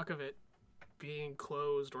of talk of it being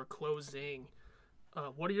closed or closing.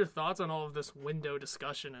 What are your thoughts on all of this window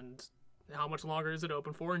discussion, and how much longer is it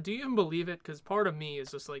open for? And do you even believe it? Because part of me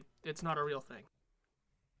is just like, it's not a real thing.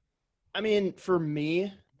 I mean, for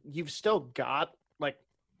me, you've still got, like,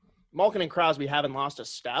 Malkin and Crosby haven't lost a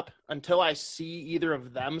step. Until I see either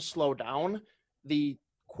of them slow down, the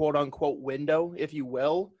quote-unquote window, if you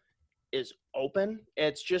will, is open.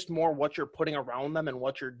 It's just more what you're putting around them and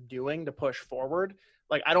what you're doing to push forward.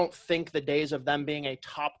 Like, I don't think the days of them being a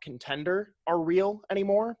top contender are real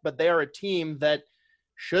anymore, but they are a team that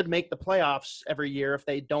should make the playoffs every year if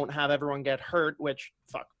they don't have everyone get hurt, which,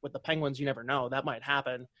 with the Penguins, you never know. That might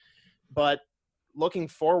happen. But looking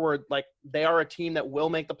forward, like, they are a team that will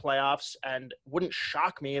make the playoffs and wouldn't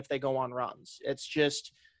shock me if they go on runs. It's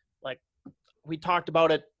just, like, we talked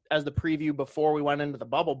about it as the preview before we went into the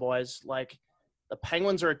bubble, boys. Like, the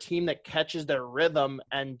Penguins are a team that catches their rhythm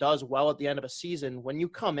and does well at the end of a season. When you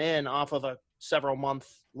come in off of a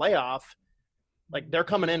several-month layoff, like, they're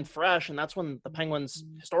coming in fresh, and that's when the Penguins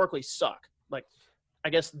historically suck. Like, I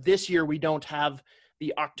guess this year we don't have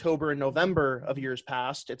the October and November of years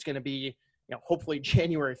past. It's going to be, hopefully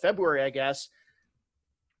January, February, I guess.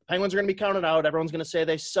 Penguins are going to be counted out. Everyone's going to say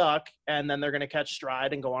they suck, and then they're going to catch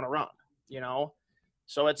stride and go on a run,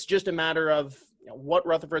 So it's just a matter of what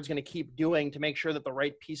Rutherford's going to keep doing to make sure that the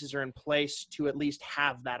right pieces are in place to at least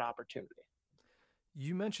have that opportunity.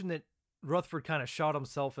 You mentioned that Rutherford kind of shot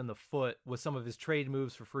himself in the foot with some of his trade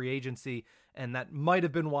moves for free agency, and that might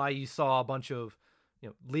have been why you saw a bunch of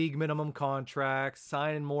league minimum contracts,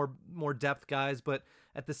 signing more depth guys. But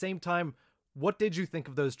at the same time, what did you think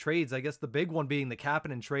of those trades? I guess the big one being the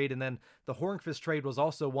Kapanen trade, and then the Hornqvist trade was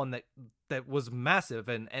also one that was massive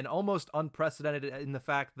and almost unprecedented in the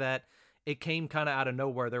fact that it came kind of out of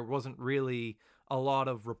nowhere. There wasn't really a lot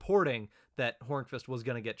of reporting that Hornqvist was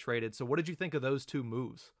going to get traded. So what did you think of those two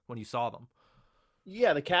moves when you saw them?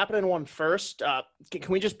 Yeah, the Kapanen one first.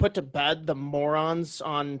 Can we just put to bed the morons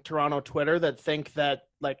on Toronto Twitter that think that,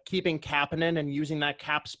 like, keeping Kapanen and using that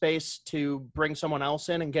cap space to bring someone else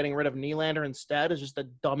in and getting rid of Nylander instead is just the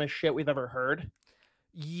dumbest shit we've ever heard?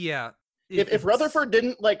 Yeah. If Rutherford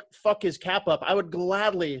didn't, like, fuck his cap up, I would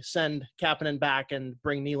gladly send Kapanen back and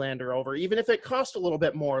bring Nylander over, even if it cost a little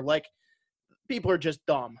bit more. Like, people are just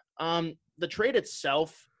dumb. The trade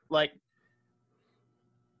itself, like,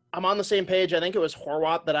 I'm on the same page. I think it was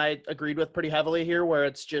Horwat that I agreed with pretty heavily here, where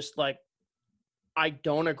it's just like, I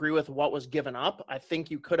don't agree with what was given up. I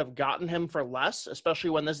think you could have gotten him for less, especially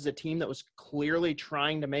when this is a team that was clearly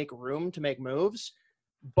trying to make room to make moves.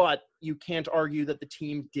 But you can't argue that the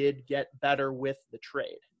team did get better with the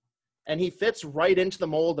trade. And he fits right into the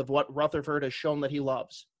mold of what Rutherford has shown that he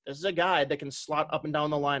loves. This is a guy that can slot up and down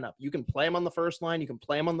the lineup. You can play him on the first line. You can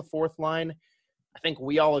play him on the fourth line. I think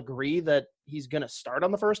we all agree that he's going to start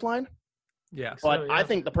on the first line. Yeah. But I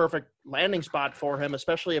think the perfect landing spot for him,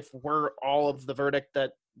 especially if we're all of the verdict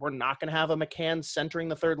that we're not going to have a McCann centering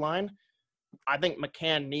the third line, I think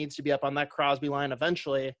McCann needs to be up on that Crosby line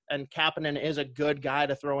eventually, and Kapanen is a good guy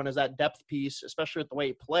to throw in as that depth piece, especially with the way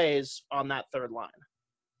he plays on that third line.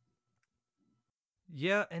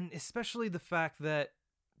 Yeah, and especially the fact that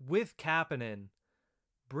with Kapanen,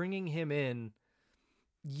 bringing him in,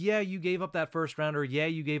 yeah, you gave up that first rounder. Yeah,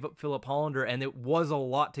 you gave up Philip Hollander, and it was a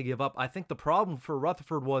lot to give up. I think the problem for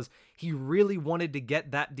Rutherford was he really wanted to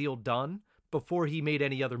get that deal done before he made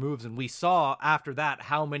any other moves. And we saw after that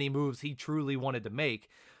how many moves he truly wanted to make.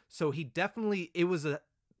 So he definitely, it was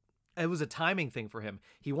a timing thing for him.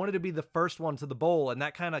 He wanted to be the first one to the bowl, and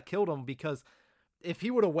that kind of killed him, because if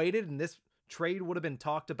he would have waited and this trade would have been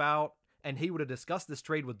talked about and he would have discussed this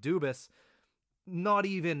trade with Dubas, not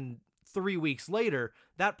even 3 weeks later,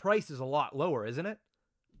 that price is a lot lower, isn't it?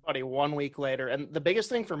 Buddy, 1 week later. And the biggest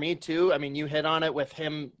thing for me too, I mean, you hit on it with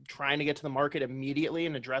him trying to get to the market immediately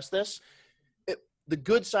and address this. The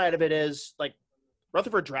good side of it is, like,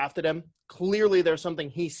 Rutherford drafted him. Clearly there's something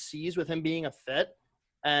he sees with him being a fit.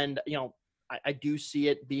 And, you know, I do see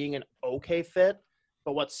it being an okay fit.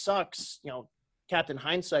 But what sucks, you know, Captain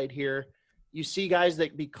Hindsight here, you see guys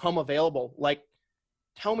that become available. Like,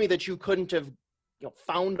 tell me that you couldn't have, you know,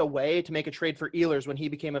 found a way to make a trade for Ehlers when he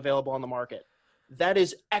became available on the market. That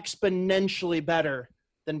is exponentially better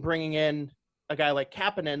than bringing in a guy like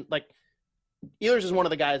Kapanen. Like, Ehlers is one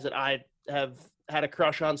of the guys that I have had a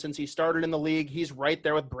crush on since he started in the league. He's right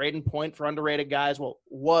there with Braden Point for underrated guys. Well,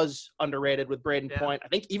 was underrated with Braden Point. I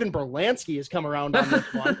think even Berlansky has come around on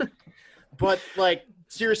this one. But, like,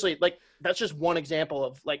 seriously, like, that's just one example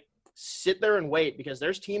of, like, sit there and wait, because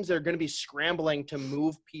there's teams that are going to be scrambling to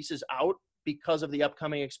move pieces out because of the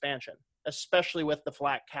upcoming expansion, especially with the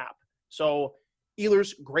flat cap. So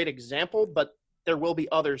Ehlers, great example, but there will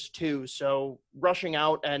be others too. So rushing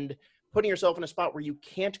out and putting yourself in a spot where you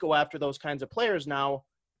can't go after those kinds of players now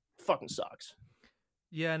fucking sucks.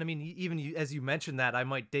 Yeah, and I mean, even as you mentioned that, I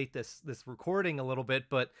might date this recording a little bit,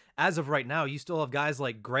 but as of right now, you still have guys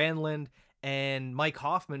like Granlund and Mike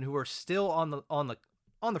Hoffman who are still on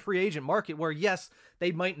the free agent market, where yes,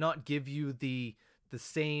 they might not give you the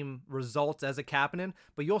same results as a Kapanen,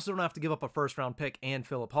 but you also don't have to give up a first round pick and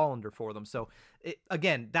Philip Hollander for them. So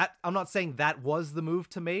again, that I'm not saying that was the move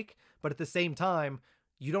to make, but at the same time,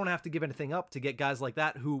 you don't have to give anything up to get guys like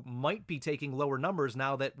that who might be taking lower numbers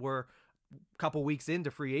now that we're a couple weeks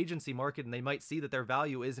into free agency market, and they might see that their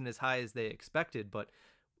value isn't as high as they expected. But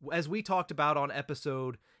as we talked about on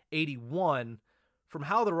episode 81, from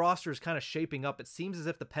how the roster is kind of shaping up, it seems as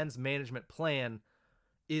if the Pens management plan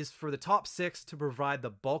is for the top six to provide the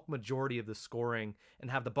bulk majority of the scoring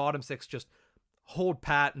and have the bottom six just hold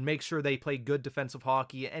pat and make sure they play good defensive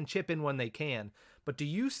hockey and chip in when they can. But do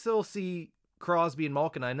you still see Crosby and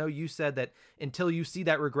Malkin? I know you said that until you see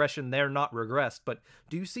that regression, they're not regressed, but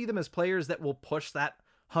do you see them as players that will push that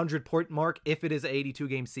 100-point mark if it is an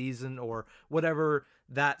 82-game season or whatever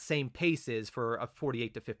that same pace is for a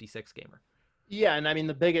 48 to 56 gamer? Yeah, and I mean,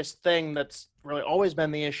 the biggest thing that's really always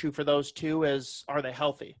been the issue for those two is, are they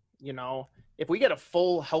healthy? You know, if we get a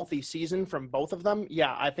full healthy season from both of them,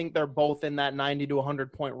 yeah, I think they're both in that 90 to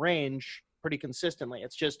 100-point range pretty consistently.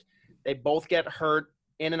 It's just they both get hurt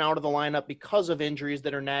in and out of the lineup because of injuries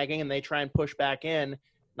that are nagging, and they try and push back in.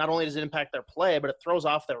 Not only does it impact their play, but it throws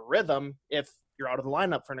off their rhythm if you're out of the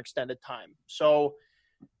lineup for an extended time. So,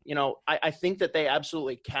 you know, I think that they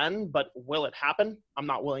absolutely can, but will it happen? I'm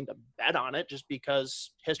not willing to bet on it, just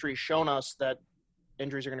because history's shown us that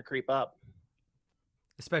injuries are going to creep up.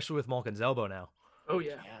 Especially with Malkin's elbow now. Oh,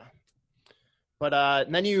 yeah. But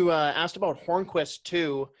and then you asked about Hornqvist,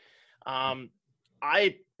 too.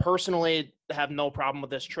 I personally have no problem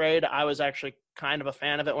with this trade. I was actually kind of a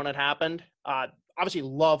fan of it when it happened. Obviously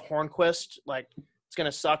love Hornqvist. Like, it's going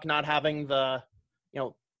to suck not having the, you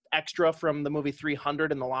know, extra from the movie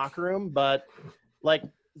 300 in the locker room, but like,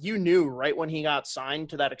 you knew right when he got signed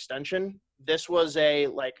to that extension, this was a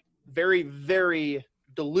like very, very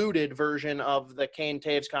diluted version of the Kane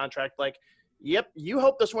Taves contract. Like, yep, you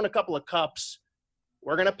helped us win a couple of cups.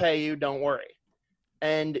 We're going to pay you. Don't worry.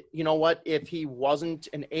 And you know what? If he wasn't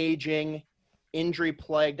an aging,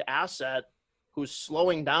 injury-plagued asset who's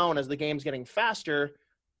slowing down as the game's getting faster,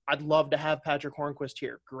 I'd love to have Patrick Hornqvist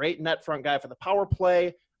here. Great net front guy for the power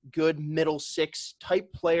play, good middle six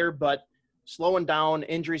type player, but slowing down,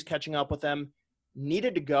 injuries catching up with him.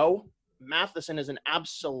 Needed to go. Matheson is an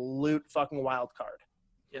absolute fucking wild card.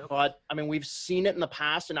 Yep. But, I mean, we've seen it in the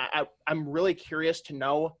past, and I'm really curious to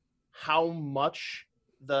know how much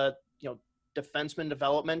the, you know, defenseman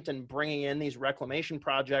development and bringing in these reclamation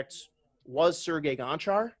projects was Sergei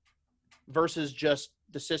Gonchar versus just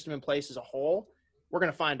the system in place as a whole. We're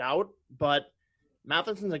going to find out, but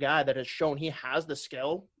Matheson's a guy that has shown he has the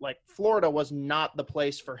skill. Like, Florida was not the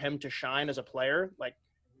place for him to shine as a player. Like,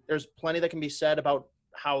 there's plenty that can be said about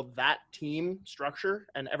how that team structure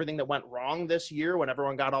and everything that went wrong this year when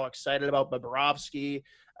everyone got all excited about Bobrovsky,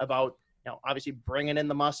 about, you know, obviously bringing in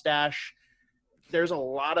the mustache. there's a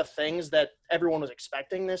lot of things that everyone was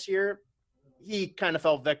expecting this year. He kind of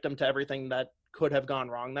fell victim to everything that could have gone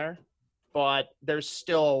wrong there. But there's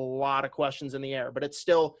still a lot of questions in the air. But it's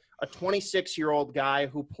still a 26-year-old guy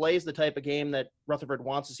who plays the type of game that Rutherford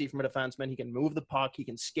wants to see from a defenseman. He can move the puck. He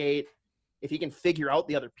can skate. If he can figure out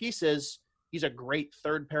the other pieces, he's a great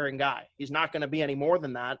third-pairing guy. He's not going to be any more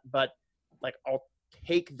than that, but, like, I'll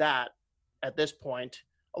take that at this point.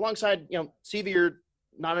 Alongside, Sevier,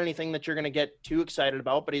 not anything that you're going to get too excited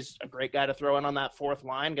about, but he's a great guy to throw in on that fourth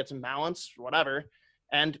line, get some balance, whatever.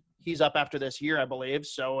 And he's up after this year, I believe.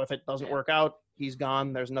 So if it doesn't work out, he's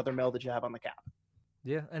gone. There's another mill that you have on the cap.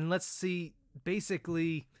 Yeah, and let's see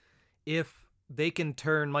basically if they can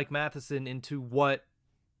turn Mike Matheson into what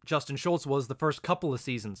Justin Schultz was the first couple of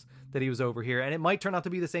seasons that he was over here. And it might turn out to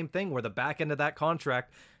be the same thing where the back end of that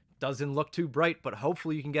contract doesn't look too bright, but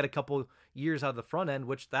hopefully you can get a couple years out of the front end,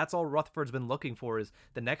 which that's all Rutherford's been looking for, is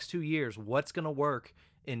the next 2 years, what's going to work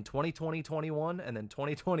in 2020-21 and then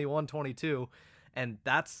 2021-22. And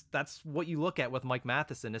that's what you look at with Mike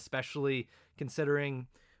Matheson, especially considering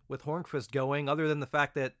with Hornqvist going, other than the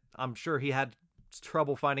fact that I'm sure he had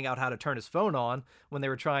trouble finding out how to turn his phone on when they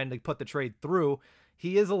were trying to put the trade through.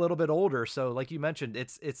 He is a little bit older, so like you mentioned,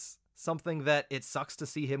 it's something that it sucks to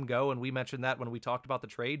see him go, and we mentioned that when we talked about the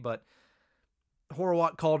trade, but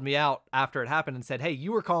Horwat called me out after it happened and said, hey,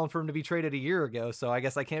 you were calling for him to be traded a year ago, so I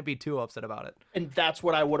guess I can't be too upset about it. And that's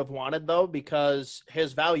what I would have wanted, though, because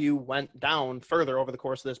his value went down further over the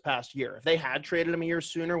course of this past year. If they had traded him a year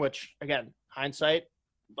sooner, which, again, hindsight,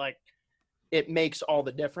 like, it makes all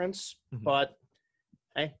the difference. Mm-hmm. But,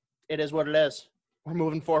 hey, it is what it is. We're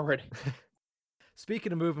moving forward.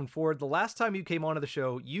 Speaking of moving forward, the last time you came onto the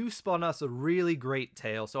show, you spun us a really great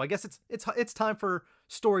tale. So I guess it's time for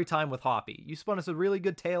story time with Hoppy. You spun us a really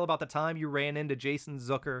good tale about the time you ran into Jason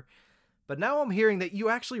Zucker. But now I'm hearing that you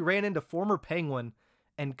actually ran into former Penguin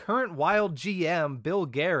and current Wild GM Bill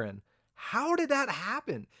Guerin. How did that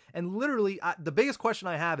happen? And literally, the biggest question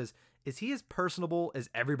I have is he as personable as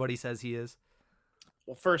everybody says he is?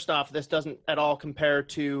 Well, first off, this doesn't at all compare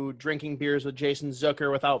to drinking beers with Jason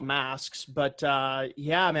Zucker without masks. But,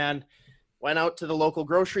 yeah, man, went out to the local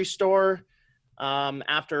grocery store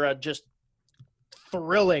after a just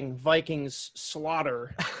thrilling Vikings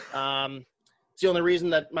slaughter. It's the only reason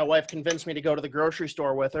that my wife convinced me to go to the grocery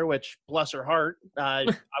store with her, which, bless her heart, I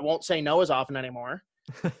won't say no as often anymore.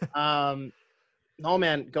 No,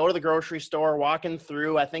 man, go to the grocery store, walking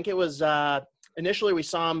through. I think it was initially we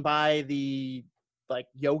saw him by the – like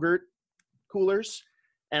yogurt coolers,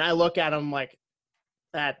 and I look at him like,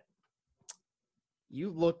 that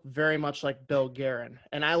you look very much like Bill Guerin.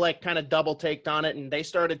 And I like kind of double taked on it, and they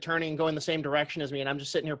started turning and going the same direction as me, and I'm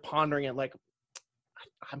just sitting here pondering it like,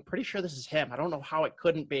 I'm pretty sure this is him. I don't know how it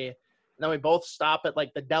couldn't be. And then we both stop at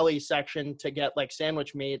like the deli section to get like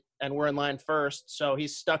sandwich meat, and we're in line first, so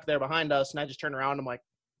he's stuck there behind us, and I just turn around, I'm like,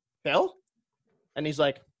 Bill? And he's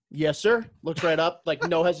like, yes sir. Looks right up, like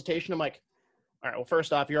no hesitation. I'm like, all right, well,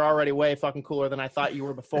 first off, you're already way fucking cooler than I thought you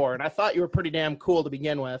were before. And I thought you were pretty damn cool to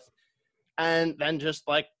begin with. And then just,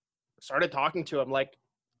 like, started talking to him, like,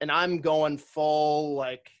 and I'm going full,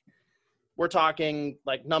 like, we're talking,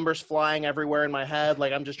 like, numbers flying everywhere in my head.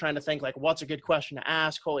 Like, I'm just trying to think, like, what's a good question to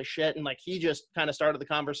ask? Holy shit. And, like, he just kind of started the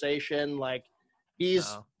conversation. Like,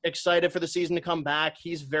 he's excited for the season to come back.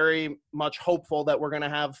 He's very much hopeful that we're going to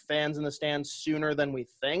have fans in the stands sooner than we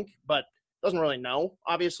think. But doesn't really know,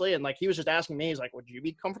 obviously. And, like, he was just asking me, he's like, would you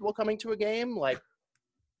be comfortable coming to a game? Like,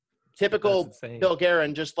 typical Bill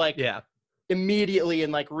Guerin, just, like, immediately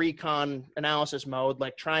in, like, recon analysis mode,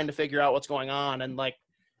 like, trying to figure out what's going on. And, like,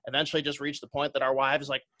 eventually just reached the point that our wives,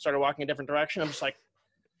 like, started walking a different direction. I'm just like,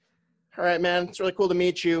 all right, man, it's really cool to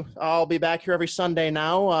meet you. I'll be back here every Sunday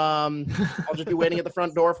now. I'll just be waiting at the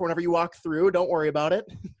front door for whenever you walk through. Don't worry about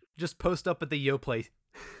it. Just post up at the Yoplait.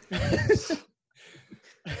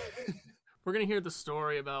 We're gonna hear the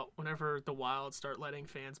story about whenever the Wild start letting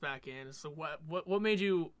fans back in. So what made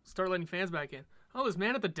you start letting fans back in? Oh, this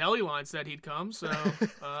man at the deli line said he'd come, so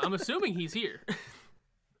I'm assuming he's here.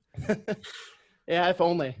 Yeah, if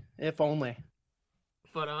only.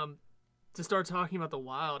 But to start talking about the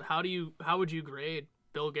Wild, how would you grade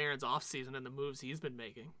Bill Guerin's offseason and the moves he's been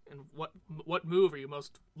making, and what move are you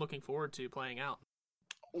most looking forward to playing out?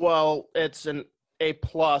 Well, it's an A+,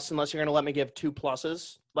 unless you're going to let me give 2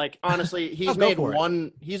 pluses. Like, honestly, he's made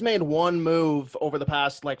one move over the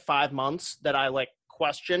past, like, 5 months that I, like,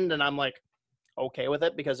 questioned, and I'm, like, okay with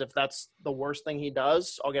it, because if that's the worst thing he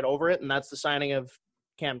does, I'll get over it, and that's the signing of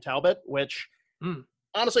Cam Talbot, which,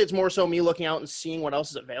 honestly, it's more so me looking out and seeing what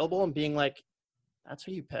else is available and being like, that's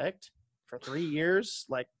who you picked for 3 years?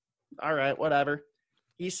 Like, all right, whatever.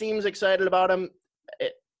 He seems excited about him.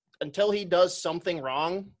 until he does something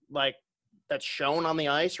wrong, like that's shown on the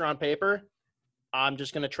ice or on paper, I'm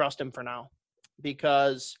just going to trust him for now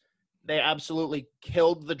because they absolutely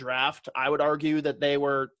killed the draft. I would argue that they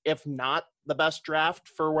were, if not the best draft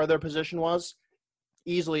for where their position was,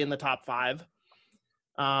 easily in the top 5.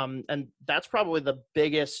 And that's probably the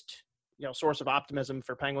biggest, source of optimism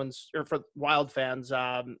for Penguins or for Wild fans.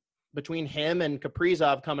 Between him and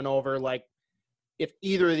Kaprizov coming over, like, if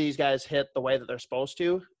either of these guys hit the way that they're supposed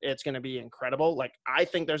to, it's going to be incredible. Like, I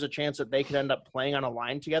think there's a chance that they could end up playing on a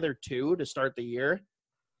line together too to start the year.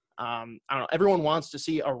 I don't know. Everyone wants to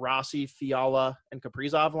see a Rossi, Fiala, and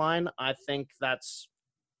Kaprizov line. I think that's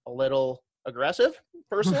a little aggressive,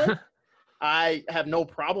 personally. I have no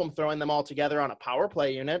problem throwing them all together on a power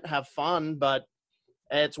play unit, have fun, but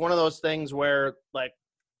it's one of those things where, like,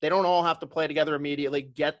 they don't all have to play together immediately.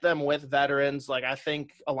 Get them with veterans. Like, I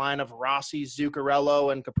think a line of Rossi,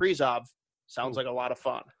 Zuccarello, and Kaprizov sounds like a lot of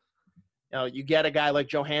fun. You get a guy like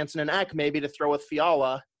Johansson and Ek maybe to throw with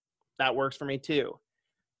Fiala. That works for me too.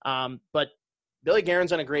 But Billy Guerin's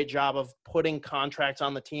done a great job of putting contracts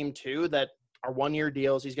on the team too that are 1-year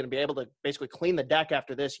deals. He's going to be able to basically clean the deck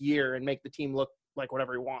after this year and make the team look like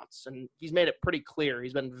whatever he wants. And he's made it pretty clear.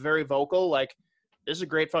 He's been very vocal. Like, this is a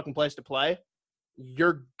great fucking place to play.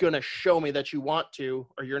 You're going to show me that you want to,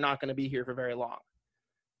 or you're not going to be here for very long.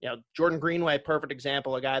 Jordan Greenway, perfect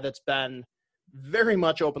example, a guy that's been very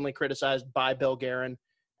much openly criticized by Bill Guerin.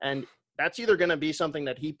 And that's either going to be something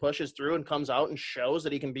that he pushes through and comes out and shows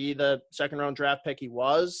that he can be the second-round draft pick he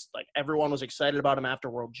was. Like, everyone was excited about him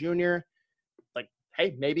after World Junior. Like,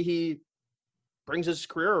 hey, maybe he brings his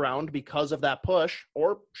career around because of that push,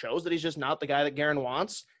 or shows that he's just not the guy that Guerin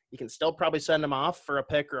wants. You can still probably send him off for a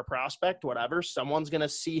pick or a prospect, whatever. Someone's going to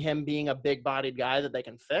see him being a big-bodied guy that they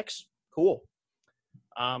can fix. Cool.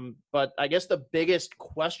 But I guess the biggest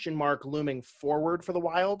question mark looming forward for the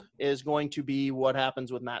Wild is going to be what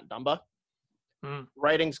happens with Matt Dumba.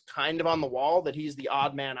 Writing's kind of on the wall that he's the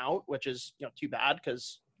odd man out, which is, too bad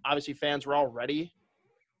because obviously fans were already,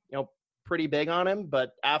 pretty big on him.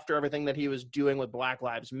 But after everything that he was doing with Black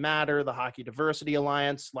Lives Matter, the Hockey Diversity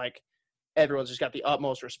Alliance, like, everyone's just got the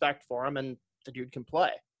utmost respect for him, and the dude can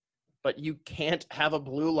play. But you can't have a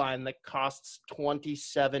blue line that costs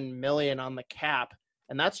 $27 million on the cap,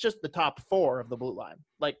 and that's just the top 4 of the blue line.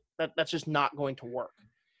 Like, that's just not going to work.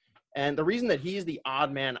 And the reason that he's the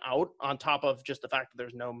odd man out, on top of just the fact that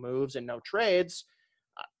there's no moves and no trades,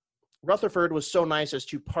 Rutherford was so nice as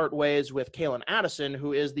to part ways with Kalen Addison,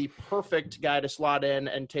 who is the perfect guy to slot in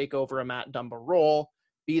and take over a Matt Dumba role,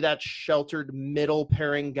 be that sheltered middle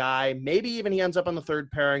pairing guy. Maybe even he ends up on the third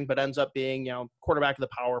pairing, but ends up being, quarterback of the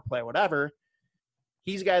power play, whatever.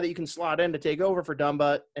 He's a guy that you can slot in to take over for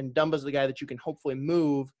Dumba, and Dumba's the guy that you can hopefully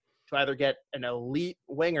move to either get an elite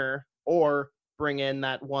winger or bring in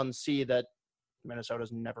that 1C that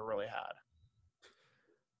Minnesota's never really had.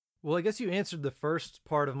 Well, I guess you answered the first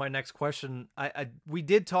part of my next question. We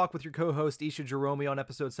did talk with your co-host Isha Jerome on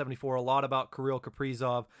episode 74 a lot about Kirill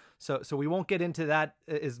Kaprizov, so we won't get into that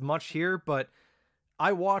as much here, but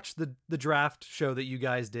I watched the draft show that you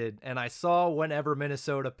guys did, and I saw whenever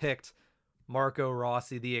Minnesota picked Marco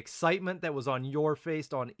Rossi, the excitement that was on your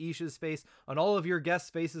face, on Isha's face, on all of your guests'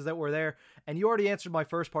 faces that were there. And you already answered my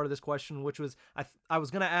first part of this question, which was I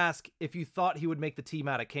was going to ask if you thought he would make the team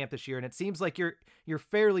out of camp this year. And it seems like you're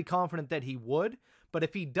fairly confident that he would. But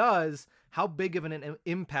if he does, how big of an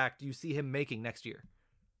impact do you see him making next year?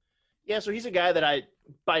 Yeah, so he's a guy that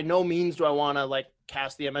by no means do I want to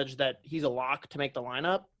cast the image that he's a lock to make the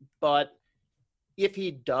lineup. But if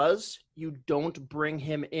he does, you don't bring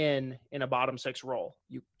him in a bottom 6 role.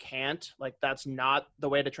 You can't. That's not the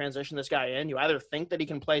way to transition this guy in. You either think that he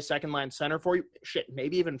can play second line center for you,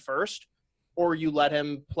 maybe even first, or you let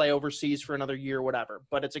him play overseas for another year, whatever.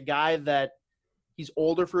 But it's a guy that he's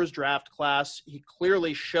older for his draft class. He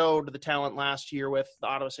clearly showed the talent last year with the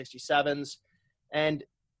Ottawa 67s. And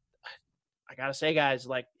I got to say, guys,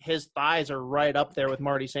 his thighs are right up there with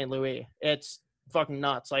Marty St. Louis. It's fucking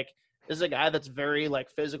nuts. This is a guy that's very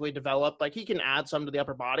physically developed. He can add some to the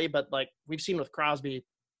upper body, but we've seen with Crosby,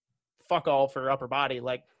 fuck all for upper body.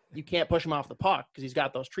 You can't push him off the puck because he's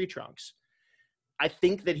got those tree trunks. I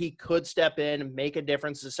think that he could step in and make a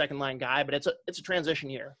difference as a second line guy, but it's a transition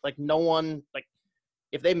year. No one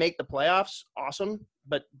if they make the playoffs, awesome.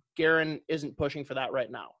 But Guerin isn't pushing for that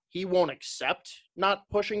right now. He won't accept not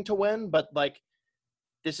pushing to win, but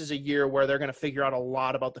this is a year where they're going to figure out a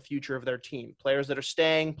lot about the future of their team. Players that are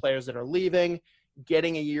staying, players that are leaving,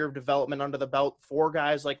 getting a year of development under the belt for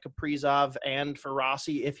guys like Kaprizov and for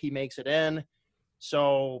Rossi if he makes it in.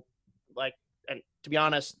 So, and to be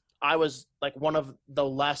honest, I was one of the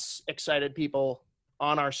less excited people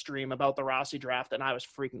on our stream about the Rossi draft, and I was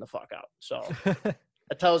freaking the fuck out. So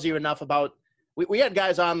it tells you enough about we had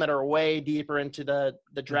guys on that are way deeper into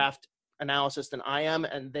the draft analysis than I am,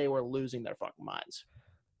 and they were losing their fucking minds.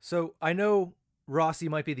 So I know Rossi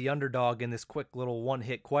might be the underdog in this quick little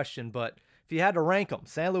one-hit question, but if you had to rank them,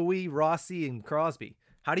 St. Louis, Rossi, and Crosby,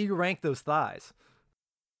 how do you rank those thighs?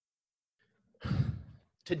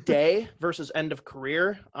 Today versus end of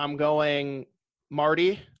career, I'm going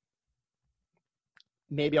Marty.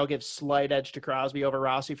 Maybe I'll give slight edge to Crosby over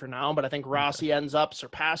Rossi for now, but I think Rossi ends up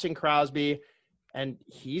surpassing Crosby, and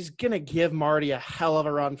he's going to give Marty a hell of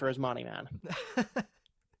a run for his money, man.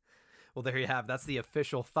 Well, there you have. That's the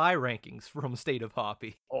official thigh rankings from State of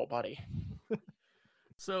Hoppy. Oh, buddy.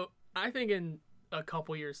 So I think in a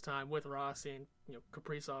couple years' time with Rossi and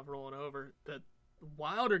Kaprizov rolling over, the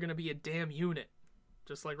Wild are going to be a damn unit,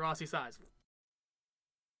 just like Rossi size.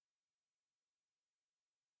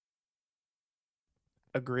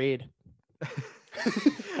 Agreed.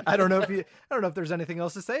 I don't know if there's anything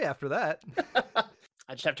else to say after that.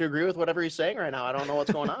 I just have to agree with whatever he's saying right now. I don't know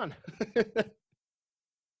what's going on.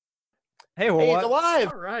 Hey, well, hey, he's alive.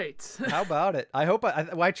 All right. How about it? I hope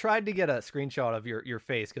I tried to get a screenshot of your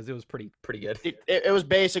face because it was pretty good. It was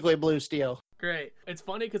basically blue steel. Great. It's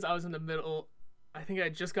funny because I was in the middle. I think I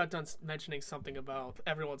just got done mentioning something about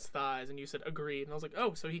everyone's thighs, and you said agreed. And I was like,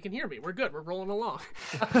 oh, so he can hear me. We're good. We're rolling along.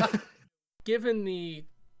 Given the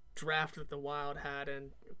draft that the Wild had and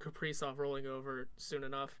Kaprizov rolling over soon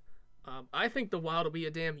enough, I think the Wild will be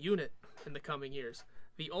a damn unit in the coming years.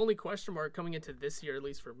 The only question mark coming into this year, at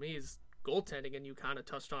least for me, is goaltending, and you kind of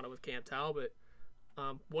touched on it with Cam Talbot.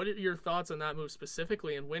 What are your thoughts on that move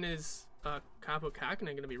specifically, and when is Kaapo Kähkönen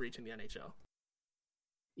going to be reaching the NHL?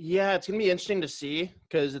 Yeah, it's going to be interesting to see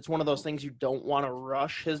because it's one of those things you don't want to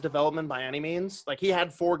rush his development by any means. Like, he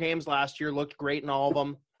had 4 games last year, looked great in all of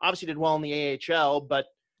them. Obviously did well in the AHL, but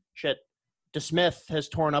shit, DeSmith has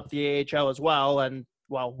torn up the AHL as well, and,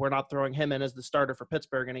 well, we're not throwing him in as the starter for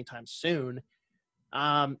Pittsburgh anytime soon.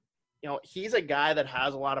 He's a guy that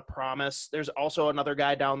has a lot of promise. There's also another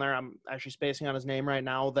guy down there, I'm actually spacing on his name right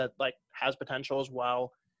now, that, has potential as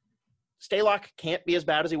well. Stalock can't be as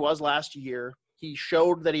bad as he was last year. He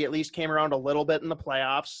showed that he at least came around a little bit in the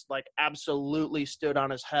playoffs, absolutely stood on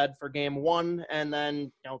his head for game 1, and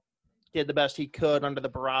then, did the best he could under the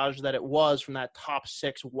barrage that it was from that top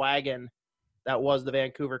 6 wagon that was the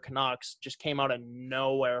Vancouver Canucks. Just came out of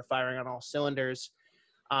nowhere, firing on all cylinders.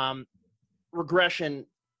 Regression,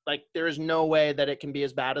 there is no way that it can be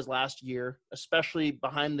as bad as last year, especially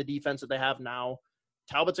behind the defense that they have now.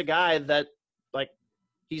 Talbot's a guy that,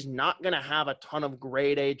 he's not going to have a ton of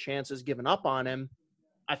grade A chances given up on him.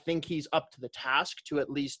 I think he's up to the task to at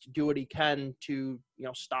least do what he can to,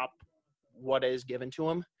 stop what is given to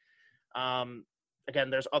him. Again,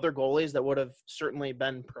 there's other goalies that would have certainly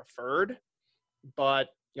been preferred, but,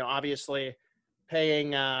 obviously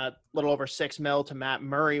paying a little over $6 million to Matt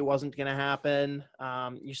Murray wasn't going to happen.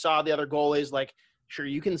 You saw the other goalies, sure,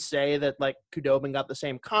 you can say that, Khudobin got the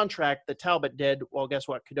same contract that Talbot did. Well, guess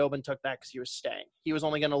what? Khudobin took that because he was staying. He was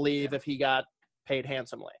only going to leave if he got paid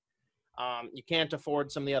handsomely. You can't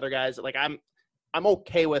afford some of the other guys. I'm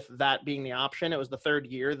okay with that being the option. It was the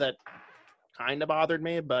 3rd year that kind of bothered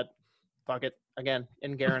me, but fuck it. Again,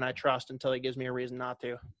 in Guerin, I trust until he gives me a reason not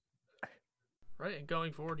to. Right, and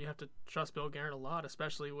going forward, you have to trust Bill Guerin a lot,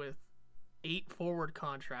 especially with 8 forward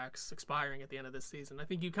contracts expiring at the end of this season. I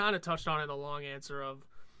think you kind of touched on it in the long answer of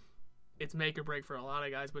it's make or break for a lot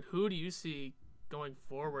of guys, but who do you see going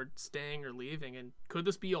forward, staying or leaving? And could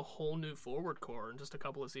this be a whole new forward core in just a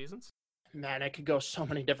couple of seasons? Man, it could go so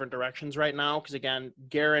many different directions right now because, again,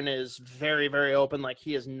 Guerin is very, very open.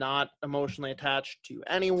 He is not emotionally attached to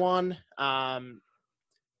anyone. The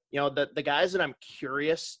guys that I'm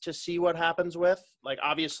curious to see what happens with,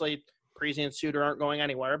 obviously Parise and Suter aren't going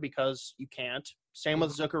anywhere because you can't. Same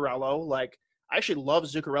with Zuccarello. I actually love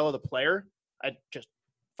Zuccarello, the player. I just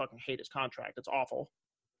fucking hate his contract. It's awful.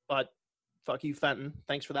 But fuck you, Fenton.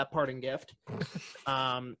 Thanks for that parting gift.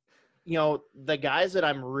 The guys that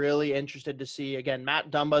I'm really interested to see, again,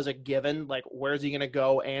 Matt Dumba's a given. Where's he going to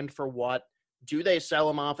go and for what? Do they sell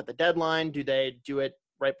him off at the deadline? Do they do it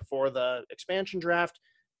right before the expansion draft?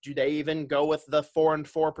 Do they even go with the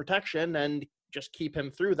 4-4 protection and just keep him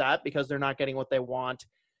through that because they're not getting what they want?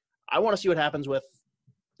 I want to see what happens with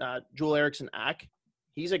Joel Eriksson Ek.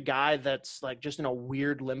 He's a guy that's just in a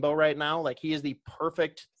weird limbo right now. He is the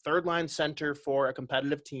perfect 3rd-line center for a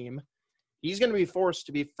competitive team. He's going to be forced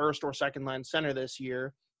to be 1st or 2nd-line center this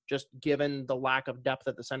year, just given the lack of depth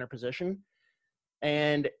at the center position.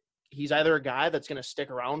 And he's either a guy that's going to stick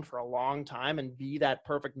around for a long time and be that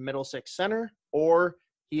perfect middle 6 center, or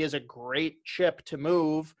he is a great chip to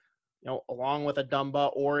move, along with a Dumba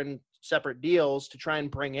or in separate deals to try and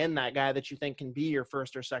bring in that guy that you think can be your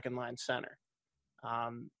first or second line center.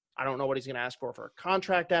 I don't know what he's going to ask for a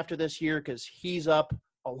contract after this year, because he's up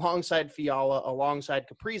alongside Fiala, alongside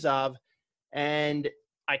Kaprizov, and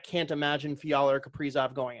I can't imagine Fiala or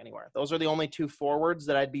Kaprizov going anywhere. Those are the only two forwards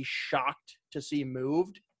that I'd be shocked to see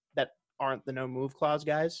moved that aren't the no move clause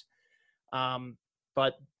guys.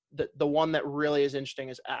 But the one that really is interesting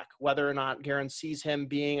is Ek, whether or not Guerin sees him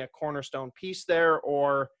being a cornerstone piece there,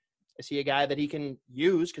 or is he a guy that he can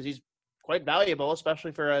use, because he's quite valuable,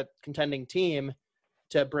 especially for a contending team,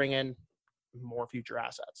 to bring in more future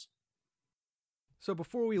assets. So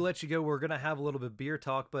before we let you go, we're going to have a little bit of beer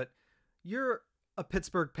talk, but you're a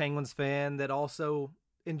Pittsburgh Penguins fan that also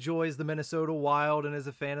enjoys the Minnesota Wild and is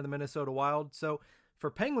a fan of the Minnesota Wild. So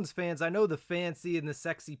for Penguins fans, I know the fancy and the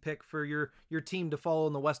sexy pick for your team to follow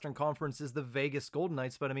in the Western Conference is the Vegas Golden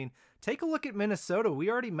Knights, but I mean, take a look at Minnesota.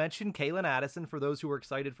 We already mentioned Kalen Addison for those who are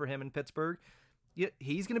excited for him in Pittsburgh.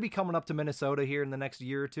 He's going to be coming up to Minnesota here in the next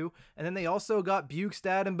year or two. And then they also got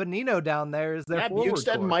Bukestad and Bonino down there as their forward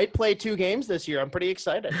Bukestad core. might play 2 games this year. I'm pretty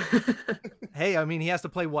excited. Hey, I mean, he has to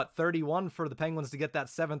play, 31 for the Penguins to get that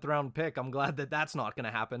 7th round pick. I'm glad that that's not going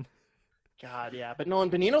to happen. God, yeah. But no,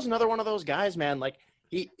 and Bonino's another one of those guys, man. Like,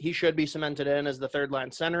 he should be cemented in as the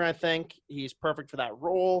third-line center, I think. He's perfect for that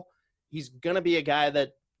role. He's going to be a guy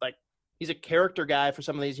that, he's a character guy for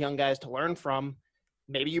some of these young guys to learn from.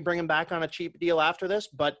 Maybe you bring him back on a cheap deal after this,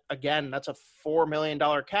 but again, that's a $4 million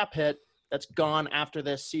cap hit that's gone after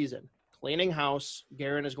this season. Cleaning house,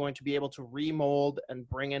 Guerin is going to be able to remold and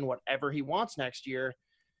bring in whatever he wants next year,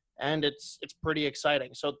 and it's pretty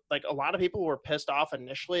exciting. So, a lot of people were pissed off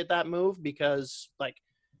initially at that move because,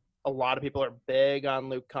 a lot of people are big on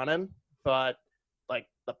Luke Kunin, but,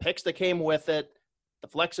 the picks that came with it, the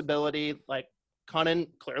flexibility, Kunin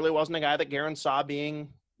clearly wasn't a guy that Guerin saw being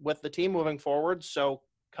with the team moving forward, so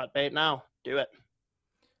cut bait now. Do it.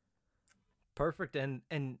 Perfect. And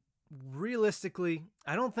realistically,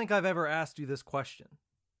 I don't think I've ever asked you this question.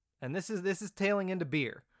 And this is tailing into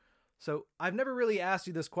beer. So I've never really asked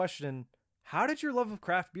you this question. How did your love of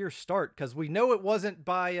craft beer start? Because we know it wasn't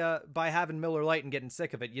by having Miller Lite and getting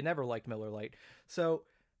sick of it. You never liked Miller Lite. So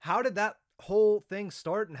how did that whole thing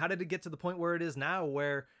start, and how did it get to the point where it is now,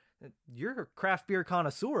 where you're a craft beer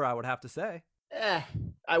connoisseur, I would have to say?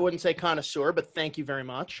 I wouldn't say connoisseur, but thank you very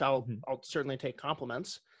much. I'll certainly take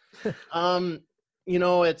compliments.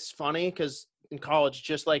 It's funny because in college,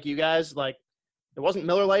 just like you guys, it wasn't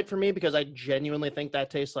Miller Lite for me because I genuinely think that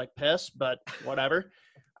tastes like piss, but whatever.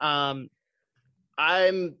 I'm,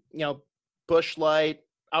 Busch Light.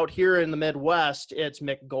 Out here in the Midwest, it's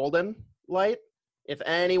McGolden Light. If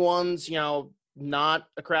anyone's, not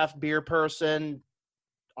a craft beer person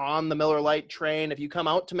on the Miller Lite train, if you come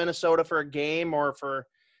out to Minnesota for a game or for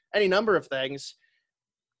any number of things,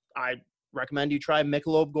 I recommend you try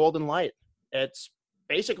Michelob Golden Light. It's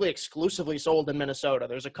basically exclusively sold in Minnesota.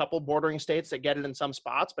 There's a couple bordering states that get it in some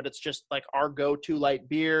spots, but it's just our go-to light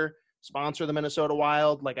beer, sponsor the Minnesota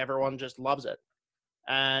Wild. Everyone just loves it.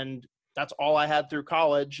 And that's all I had through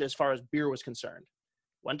college as far as beer was concerned.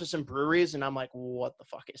 Went to some breweries and I'm like, what the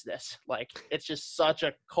fuck is this? It's just such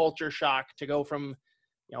a culture shock to go from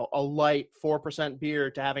a light 4%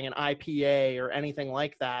 beer to having an IPA or anything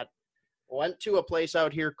like that. Went to a place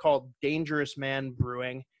out here called Dangerous Man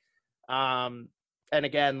Brewing. And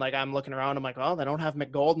again, I'm looking around, I'm like, oh, they don't have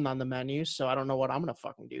McGolden on the menu, so I don't know what I'm going to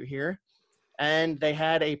fucking do here. And they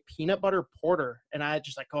had a peanut butter porter. And I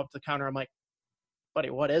just go up to the counter. I'm like,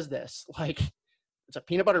 buddy, what is this? It's a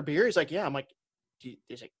peanut butter beer? He's like, yeah. I'm like,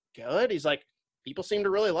 is it good? He's like, people seem to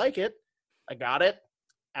really like it. I got it.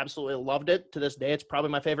 Absolutely loved it. To this day, it's probably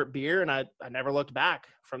my favorite beer, and I never looked back.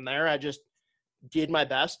 From there, I just did my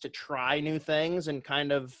best to try new things and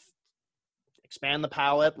kind of expand the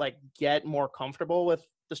palate, get more comfortable with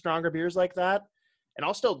the stronger beers like that. And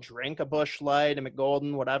I'll still drink a Busch Light, a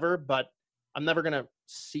McGolden, whatever, but I'm never going to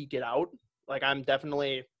seek it out. I'm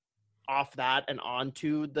definitely off that and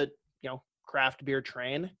onto the, craft beer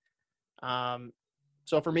train.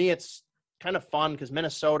 So for me, it's kind of fun because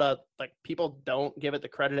Minnesota, people don't give it the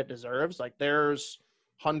credit it deserves. There's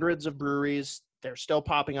hundreds of breweries. They're still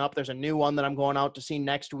popping up. There's a new one that I'm going out to see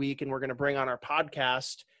next week, and we're going to bring on our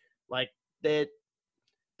podcast. The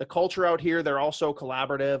culture out here, they're all so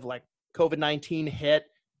collaborative. COVID-19 hit,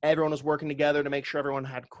 everyone was working together to make sure everyone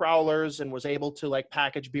had crowlers and was able to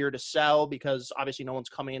package beer to sell, because obviously no one's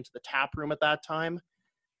coming into the tap room at that time.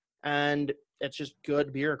 And it's just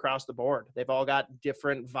good beer across the board. They've all got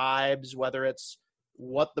different vibes, whether it's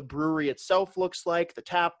what the brewery itself looks like, the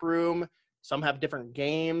tap room, Some have different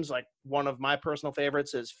games. Like one of my personal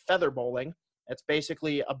favorites is feather bowling. It's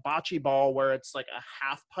basically a bocce ball where it's like a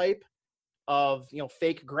half pipe of,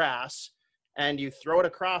 fake grass, and you throw it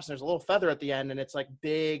across, and there's a little feather at the end, and it's like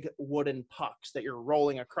big wooden pucks that you're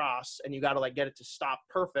rolling across, and you got to like get it to stop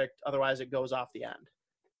perfect. Otherwise it goes off the end.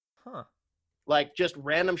 Huh. Like just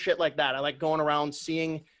random shit like that. I like going around,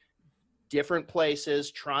 seeing different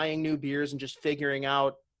places, trying new beers, and just figuring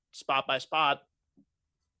out spot by spot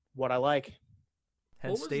what I like.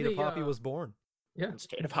 Hence, State of Hoppy was born. Yeah. And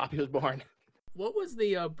State of Hoppy was born. What was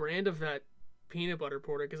the brand of that peanut butter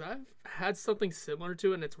porter? Because I've had something similar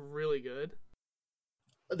to it, and it's really good.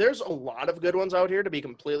 There's a lot of good ones out here, to be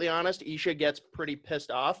completely honest. Isha gets pretty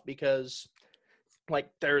pissed off because, like,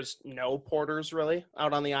 there's no porters really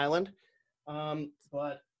out on the island.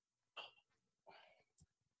 But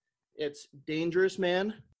it's Dangerous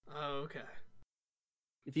Man. Oh, okay.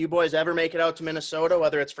 If you boys ever make it out to Minnesota,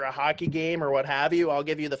 whether it's for a hockey game or what have you, I'll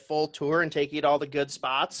give you the full tour and take you to all the good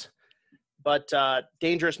spots. But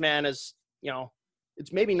Dangerous Man is,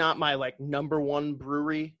 it's maybe not my like number one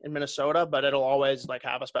brewery in Minnesota, but it'll always like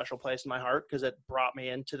have a special place in my heart because it brought me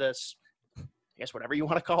into this, I guess, whatever you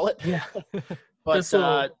want to call it. Yeah.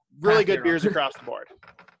 But really good beers across the board.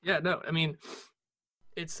 Yeah, no, I mean,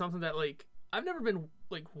 it's something that like I've never been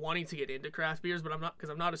like wanting to get into craft beers, but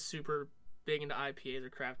I'm not a super big into IPAs or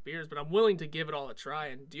craft beers, but I'm willing to give it all a try.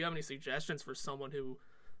 And do you have any suggestions for someone who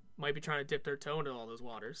might be trying to dip their toe into all those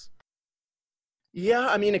waters? Yeah,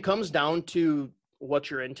 I mean, it comes down to what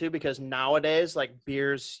you're into, because nowadays, like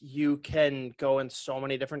beers, you can go in so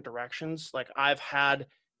many different directions. Like I've had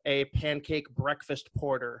a pancake breakfast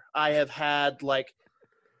porter. I have had like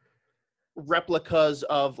replicas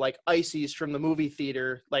of like ices from the movie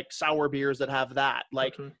theater, like sour beers that have that.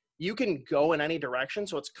 Like you can go in any direction.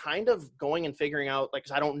 So it's kind of going and figuring out, like,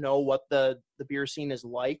 'cause I don't know what the beer scene is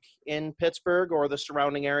like in Pittsburgh or the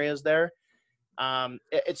surrounding areas there.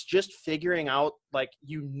 It's just figuring out like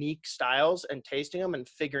unique styles and tasting them and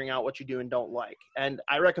figuring out what you do and don't like. And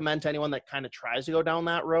I recommend to anyone that kind of tries to go down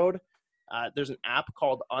that road, there's an app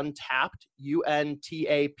called Untappd,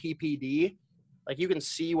 Untappd. Like you can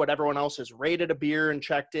see what everyone else has rated a beer and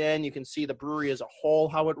checked in. You can see the brewery as a whole,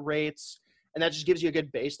 how it rates. And that just gives you a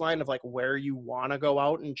good baseline of like where you want to go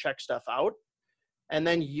out and check stuff out. And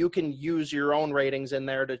then you can use your own ratings in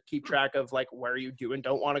there to keep track of like where you do and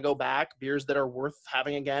don't want to go back, beers that are worth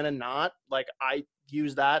having again and not. Like I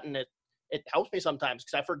use that, and it helps me sometimes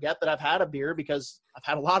because I forget that I've had a beer because I've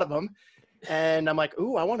had a lot of them. And I'm like,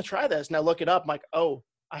 ooh, I want to try this. And I look it up. I'm like, oh,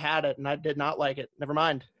 I had it and I did not like it. Never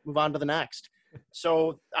mind. Move on to the next.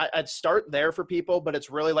 So I'd start there for people, but it's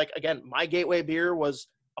really like, again, my gateway beer was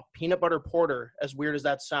a peanut butter porter, as weird as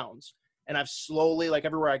that sounds. And I've slowly, like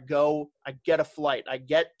everywhere I go, I get a flight. I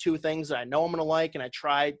get two things that I know I'm going to like, and I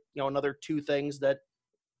try, another two things that,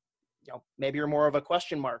 maybe are more of a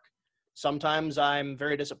question mark. Sometimes I'm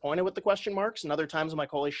very disappointed with the question marks, and other times I'm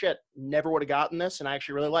like, holy shit, never would have gotten this, and I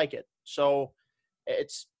actually really like it. So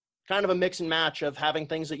it's kind of a mix and match of having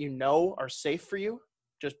things that are safe for you,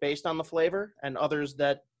 just based on the flavor, and others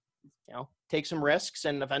that, take some risks,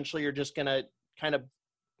 and eventually you're just going to kind of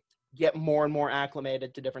get more and more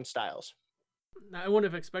acclimated to different styles. I wouldn't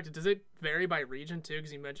have expected. Does it vary by region too?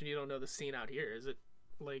 Because you mentioned you don't know the scene out here. Is it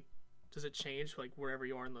like, does it change like wherever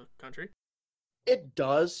you are in the country? It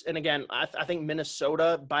does. And again, I think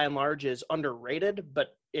Minnesota by and large is underrated,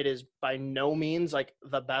 but it is by no means like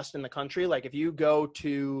the best in the country. Like if you go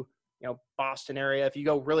to, Boston area, if you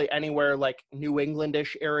go really anywhere like New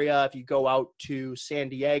Englandish area, if you go out to San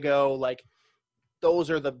Diego, like those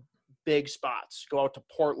are the big spots. Go out to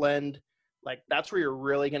Portland, like that's where you're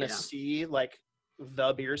really going to see like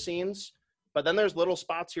the beer scenes. But then there's little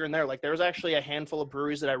spots here and there. Like there's actually a handful of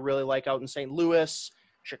breweries that I really like out in St. Louis.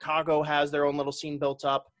 Chicago has their own little scene built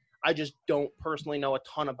up. I just don't personally know a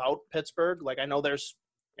ton about Pittsburgh. Like I know there's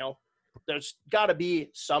got to be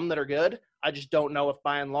some that are good. I just don't know if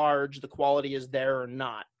by and large the quality is there or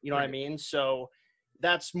not. You know what I mean? So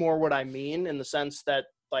that's more what I mean in the sense that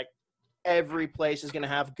like every place is going to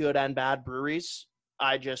have good and bad breweries.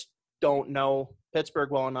 I just don't know Pittsburgh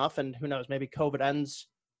well enough, and who knows, maybe COVID ends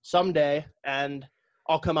someday and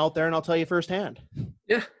I'll come out there and I'll tell you firsthand.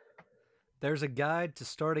 Yeah. There's a guide to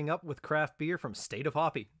starting up with craft beer from State of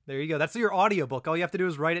Hoppy. There you go. That's your audiobook. All you have to do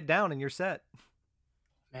is write it down and you're set.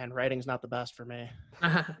 Man, writing's not the best for me.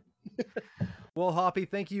 Well, Hoppy,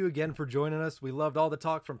 thank you again for joining us. We loved all the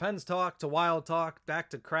talk, from Penn's talk to Wild talk, back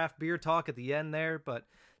to craft beer talk at the end there, but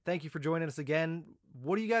thank you for joining us again.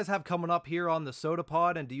 What do you guys have coming up here on the Soda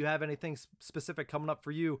Pod, and do you have anything specific coming up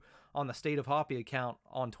for you on the State of Hoppy account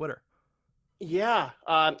on Twitter? Yeah.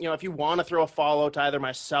 If you want to throw a follow to either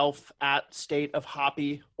myself at State of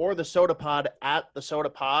Hoppy or the Soda Pod at the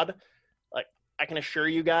Soda Pod, like I can assure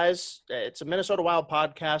you guys, it's a Minnesota Wild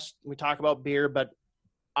podcast. We talk about beer, but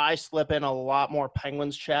I slip in a lot more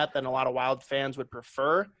Penguins chat than a lot of Wild fans would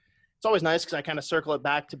prefer. It's always nice because I kind of circle it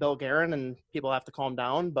back to Bill Guerin and people have to calm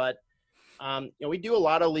down. But, we do a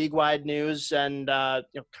lot of league-wide news and, kind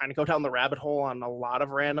of go down the rabbit hole on a lot of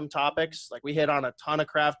random topics. Like we hit on a ton of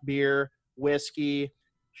craft beer, whiskey,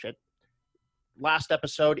 shit. Last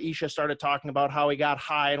episode, Isha started talking about how he got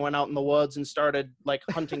high and went out in the woods and started like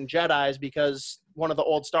hunting Jedis because one of the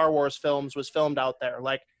old Star Wars films was filmed out there.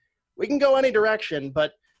 Like we can go any direction,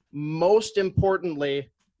 but most importantly,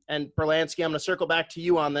 and Berlansky, I'm going to circle back to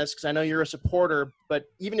you on this because I know you're a supporter, but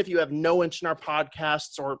even if you have no interest in our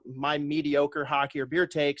podcasts or my mediocre hockey or beer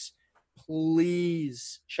takes,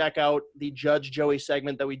 please check out the Judge Joey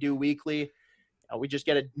segment that we do weekly. We just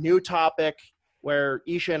get a new topic where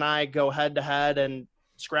Isha and I go head to head and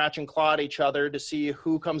scratch and claw at each other to see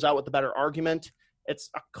who comes out with the better argument. It's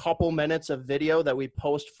a couple minutes of video that we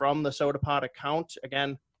post from the SodaPod account,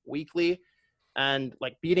 again, weekly. And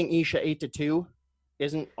like beating Isha 8-2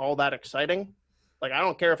 isn't all that exciting. Like, I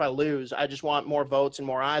don't care if I lose. I just want more votes and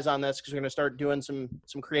more eyes on this because we're going to start doing some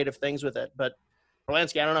creative things with it. But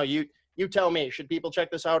Berlansky, I don't know. You tell me, should people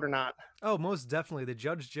check this out or not? Oh, most definitely. The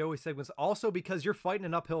Judge Joey segments. Also because you're fighting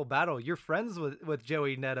an uphill battle. You're friends with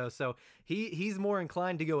Joey Neto, so he's more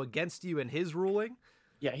inclined to go against you in his ruling.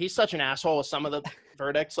 Yeah, he's such an asshole with some of the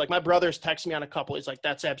verdicts. Like, my brother's texted me on a couple. He's like,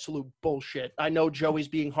 that's absolute bullshit. I know Joey's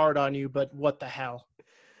being hard on you, but what the hell?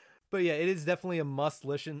 But yeah, it is definitely a must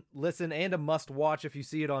listen and a must watch if you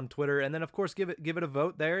see it on Twitter. And then, of course, give it a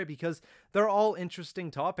vote there because they're all interesting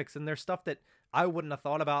topics and there's stuff that I wouldn't have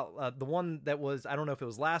thought about. The one that was, I don't know if it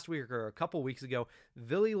was last week or a couple weeks ago,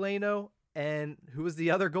 Ville Leino and who was the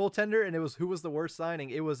other goaltender? And it was who was the worst signing?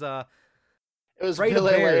 It was Ville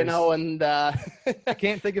Leino and I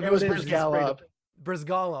can't think of it was Brizgalov.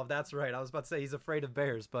 Brizgalov, that's right. I was about to say he's afraid of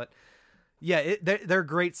bears, but yeah, they're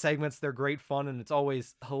great segments. They're great fun, and it's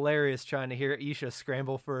always hilarious trying to hear Isha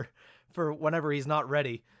scramble for whenever he's not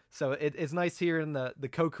ready. So it's nice hearing the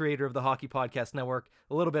co-creator of the Hockey Podcast Network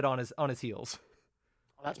a little bit on his heels.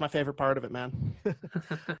 That's my favorite part of it, man.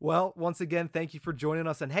 Well, once again, thank you for joining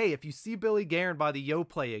us. And hey, if you see Billy Guerin by the Yo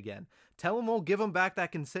Play again, tell him we'll give him back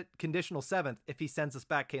that conditional 7th if he sends us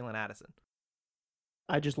back Kalen Addison.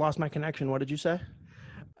 I just lost my connection. What did you say?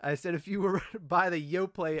 I said if you were by the Yo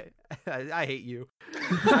Play, I hate you.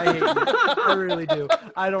 I hate you. I really do.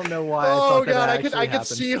 I don't know why. Oh God, I could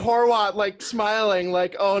see Horwat like smiling,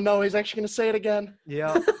 like, oh no, he's actually gonna say it again.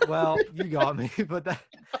 Yeah. Well, you got me. But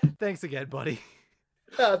thanks again, buddy.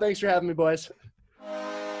 Thanks for having me, boys.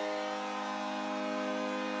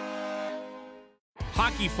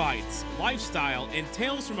 Hockey fights, lifestyle, and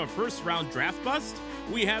tales from a first-round draft bust?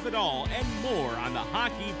 We have it all and more on the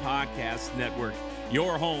Hockey Podcast Network,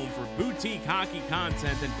 your home for boutique hockey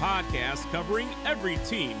content and podcasts covering every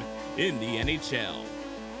team in the NHL.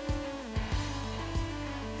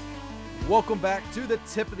 Welcome back to the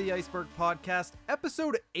Tip of the Iceberg podcast,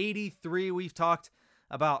 episode 83. We've talked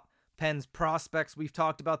about Penn's prospects. We've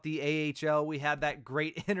talked about the AHL. We had that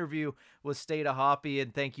great interview with State of Hoppy,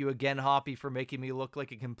 and thank you again, Hoppy, for making me look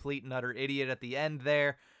like a complete and utter idiot at the end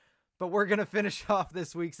there. But we're going to finish off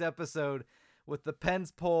this week's episode with the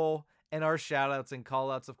Penn's poll and our shout-outs and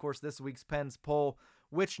call-outs. Of course, this week's Penn's poll: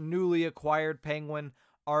 which newly acquired Penguin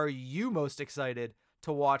are you most excited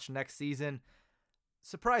to watch next season?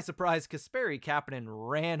 Surprise, surprise, Kasperi Kapanen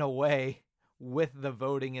ran away with the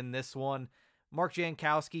voting in this one. Mark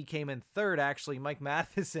Jankowski came in third, actually. Mike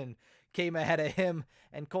Matheson came ahead of him.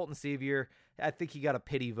 And Colton Sevier, I think he got a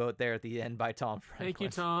pity vote there at the end by Tom Franklin. Thank you,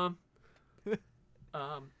 Tom.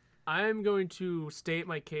 I'm going to state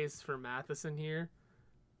my case for Matheson here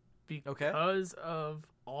because of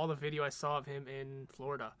all the video I saw of him in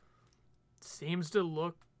Florida. Seems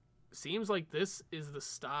like this is the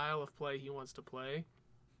style of play he wants to play,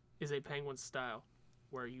 is a Penguin style,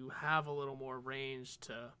 where you have a little more range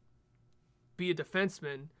to be a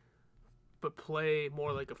defenseman, but play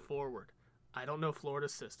more like a forward. I don't know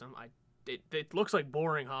Florida's system. It looks like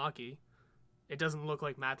boring hockey. It doesn't look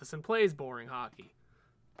like Matheson plays boring hockey.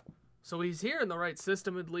 So he's here in the right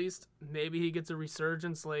system at least. Maybe he gets a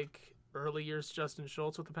resurgence like early years Justin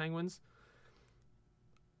Schultz with the Penguins.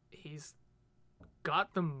 He's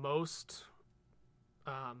got the most,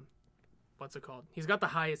 He's got the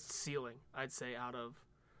highest ceiling, I'd say, out of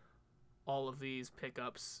all of these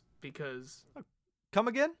pickups because... Come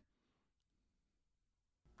again?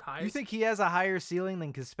 Highest? You think he has a higher ceiling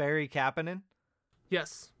than Kasperi Kapanen?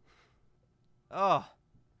 Yes. Oh.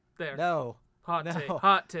 There. No. Hot No. take.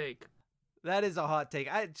 Hot take. That is a hot take.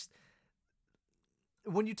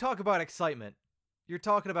 When you talk about excitement, you're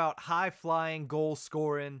talking about high-flying,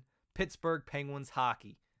 goal-scoring Pittsburgh Penguins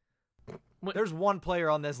hockey. What? There's one player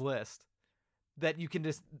on this list that you can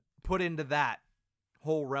just put into that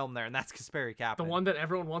whole realm there, and that's Kasperi Kapanen. The one that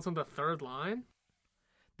everyone wants on the third line?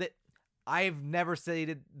 That I've never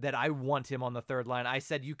stated that I want him on the third line. I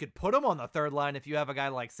said you could put him on the third line if you have a guy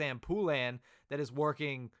like Sam Poulin that is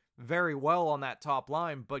working very well on that top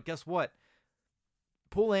line, but guess what?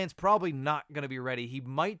 Poulin's probably not going to be ready. He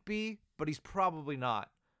might be, but he's probably not.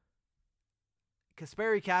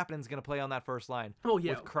 Kasperi Kapanen's going to play on that first line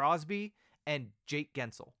with Crosby and Jake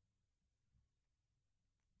Gensel.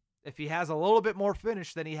 If he has a little bit more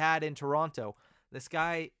finish than he had in Toronto, this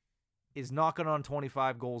guy is knocking on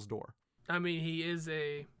 25 goals door. I mean, he is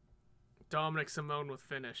a Dominic Simone with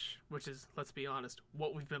finish, which is, let's be honest,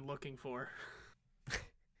 what we've been looking for.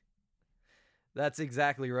 That's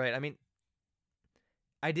exactly right. I mean,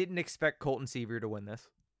 I didn't expect Colton Sevier to win this.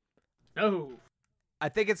 No. I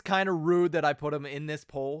think it's kind of rude that I put him in this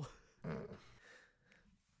poll.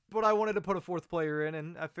 But I wanted to put a fourth player in,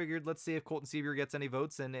 and I figured let's see if Colton Sevier gets any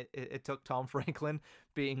votes, and it took Tom Franklin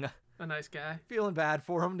being a nice guy. Feeling bad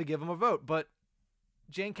for him to give him a vote. But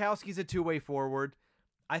Jankowski's a two-way forward.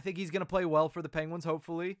 I think he's going to play well for the Penguins,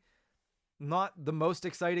 hopefully. Not the most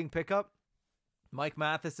exciting pickup. Mike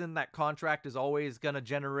Matheson, that contract is always going to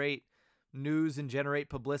generate news and generate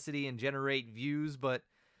publicity and generate views, but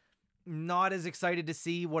not as excited to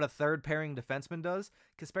see what a third pairing defenseman does.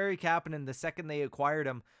 Kasperi Kapanen, the second they acquired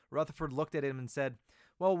him, Rutherford looked at him and said,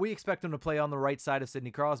 well, we expect him to play on the right side of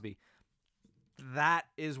Sidney Crosby. That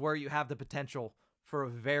is where you have the potential for a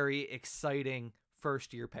very exciting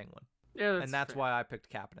first-year Penguin. Yeah, that's fair. why I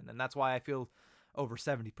picked Kapanen, and that's why I feel over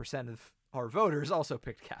 70% of our voters also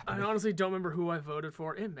picked Kapanen. I honestly don't remember who I voted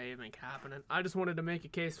for. It may have been Kapanen. I just wanted to make a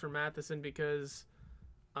case for Matheson because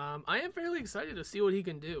I am fairly excited to see what he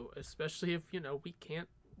can do, especially if, we can't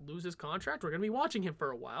lose his contract. We're going to be watching him for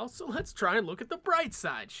a while, so let's try and look at the bright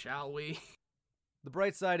side, shall we? The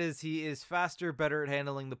bright side is he is faster, better at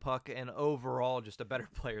handling the puck, and overall just a better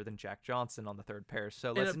player than Jack Johnson on the third pair.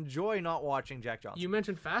 So let's enjoy not watching Jack Johnson. You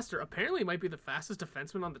mentioned faster. Apparently he might be the fastest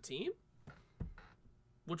defenseman on the team,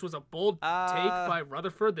 which was a bold take by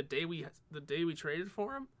Rutherford the day we traded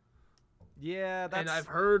for him. Yeah, and I've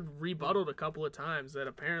heard rebutted a couple of times that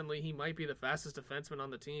apparently he might be the fastest defenseman on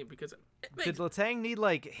the team because did Letang need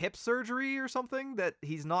hip surgery or something that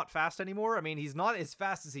he's not fast anymore? I mean, he's not as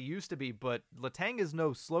fast as he used to be, but Letang is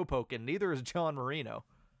no slowpoke, and neither is John Marino.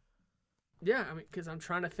 Yeah, I mean, because I'm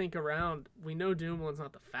trying to think around. We know Dumoulin's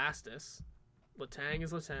not the fastest. Letang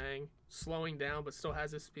is Letang, slowing down but still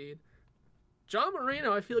has his speed. John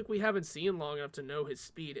Marino, I feel like we haven't seen long enough to know his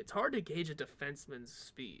speed. It's hard to gauge a defenseman's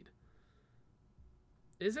speed.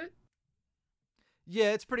 Is it?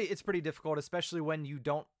 Yeah, it's pretty difficult, especially when you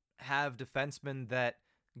don't have defensemen that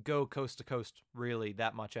go coast to coast really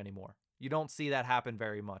that much anymore. You don't see that happen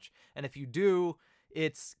very much. And if you do,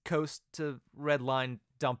 it's coast to red line,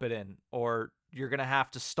 dump it in, or you're going to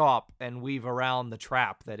have to stop and weave around the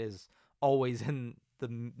trap that is always in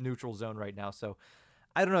the neutral zone right now. So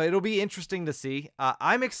I don't know. It'll be interesting to see.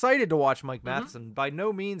 I'm excited to watch Mike Matheson. By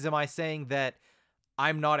no means am I saying that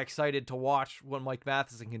I'm not excited to watch what Mike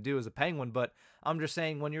Matheson can do as a Penguin, but I'm just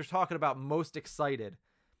saying when you're talking about most excited,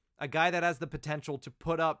 a guy that has the potential to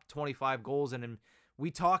put up 25 goals in him. We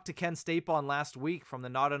talked to Ken Stapon last week from the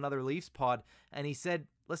Not Another Leafs pod, and he said,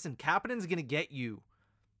 listen, Kapanen's going to get you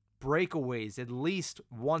breakaways at least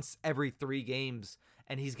once every 3 games,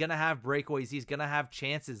 and he's going to have breakaways. He's going to have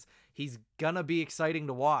chances. He's going to be exciting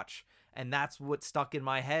to watch, and that's what stuck in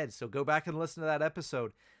my head. So go back and listen to that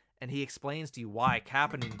episode. And he explains to you why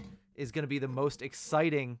Kapanen is going to be the most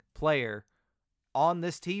exciting player on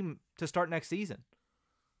this team to start next season.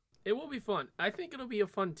 It will be fun. I think it'll be a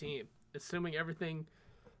fun team, assuming everything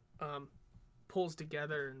pulls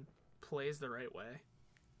together and plays the right way.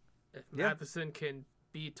 If Matheson can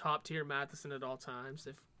be top-tier Matheson at all times,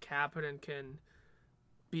 if Kapanen can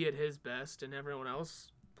be at his best and everyone else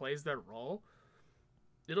plays their role,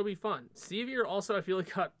 it'll be fun. Sevier also, I feel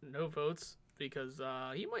like, got no votes, because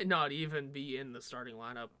he might not even be in the starting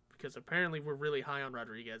lineup because apparently we're really high on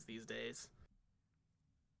Rodriguez these days.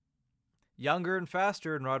 Younger and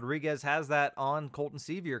faster, and Rodriguez has that on Colton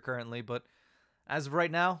Sevier currently, but as of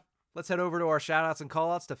right now, let's head over to our shout-outs and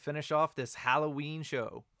call-outs to finish off this Halloween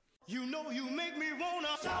show. You know you make me wanna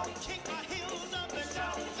shout, kick my heels up and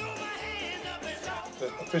shout, throw my hands up and shout. The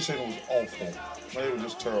officiating was awful. They were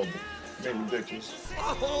just terrible. getting ridiculous.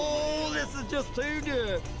 Oh, this is just too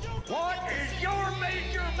good. What is your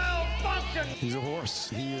major malfunction? He's a horse.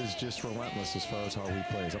 He is just relentless as far as how he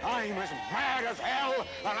plays. I'm as mad as hell,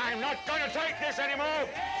 and I'm not going to take this anymore.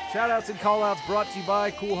 Shoutouts and callouts brought to you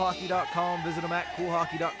by CoolHockey.com. Visit them at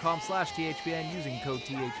CoolHockey.com/THPN using code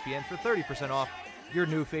THPN for 30% off your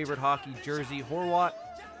new favorite hockey jersey. Horwat,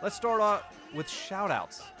 let's start off with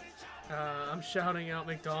shoutouts. I'm shouting out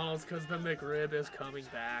McDonald's because the McRib is coming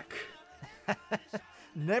back.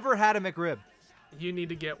 Never had a McRib. You need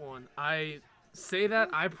to get one. I say that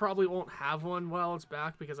I probably won't have one while it's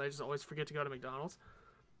back because I just always forget to go to McDonald's.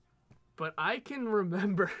 But I can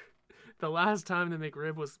remember the last time the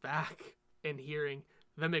McRib was back and hearing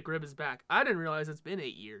the McRib is back. I didn't realize it's been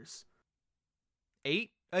 8 years.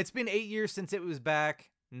 8? It's been 8 years since it was back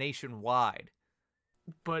nationwide.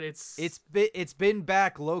 But it's been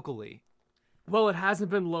back locally. Well, it hasn't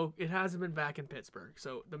been back in Pittsburgh.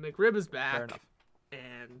 So the McRib is back. Fair enough.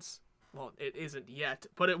 And well, it isn't yet,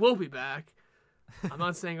 but it will be back. I'm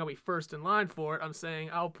not saying I'll be first in line for it. I'm saying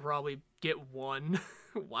I'll probably get one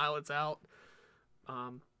while it's out.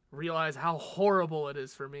 Realize how horrible it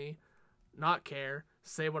is for me. Not care.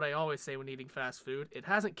 Say what I always say when eating fast food. It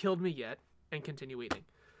hasn't killed me yet, and continue eating.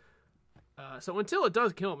 So until it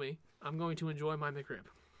does kill me, I'm going to enjoy my McRib.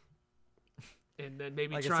 And then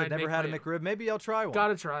maybe like try I said, and never make had a my- McRib. Maybe I'll try one.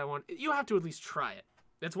 Gotta try one. You have to at least try it.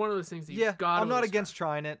 It's one of those things that Yeah, you've got to I'm not against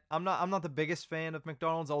trying it. I'm not the biggest fan of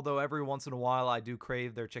McDonald's, although every once in a while I do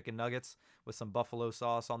crave their chicken nuggets with some buffalo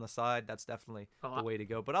sauce on the side. That's definitely the way to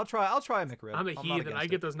go. But I'll try a McRib. I'm a not heathen. I against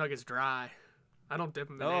get it. those nuggets dry. I don't dip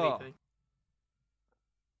them in Oh. anything.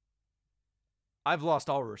 I've lost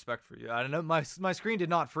all respect for you. I don't know. My screen did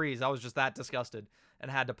not freeze. I was just that disgusted and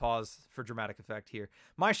had to pause for dramatic effect here.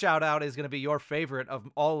 My shout out is going to be your favorite of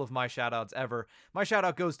all of my shout outs ever. My shout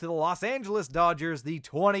out goes to the Los Angeles Dodgers, the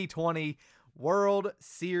 2020 World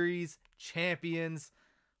Series champions.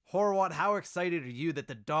 Horwat, how excited are you that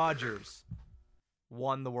the Dodgers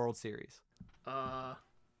won the World Series? I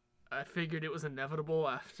figured it was inevitable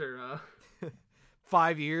after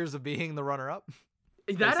 5 years of being the runner-up.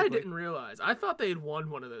 that. Basically. I didn't realize. I thought they had won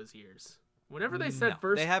one of those years. Whenever they said No,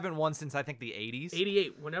 first, they haven't won since I think the 80s.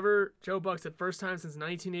 88. Whenever Joe Buck said first time since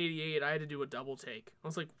 1988, I had to do a double take. I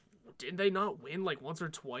was like, didn't they not win like once or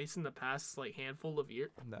twice in the past like handful of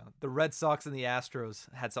years? No, the Red Sox and the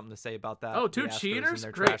Astros had something to say about that. Oh, The two Astros and cheaters!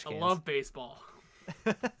 their Great. trash I cans. love baseball.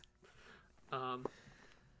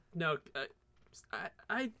 No,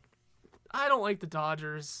 I don't like the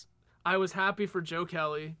Dodgers. I was happy for Joe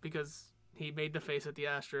Kelly because he made the face at the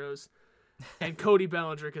Astros, and Cody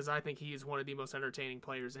Bellinger because I think he's one of the most entertaining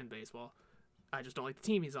players in baseball. I just don't like the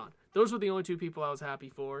team he's on. Those were the only two people I was happy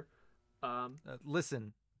for.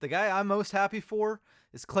 Listen, the guy I'm most happy for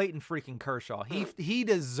is Clayton freaking Kershaw. He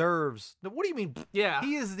deserves. What do you mean? Yeah.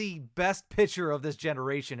 He is the best pitcher of this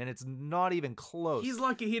generation, and it's not even close. He's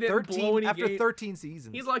lucky he didn't blow any after games. 13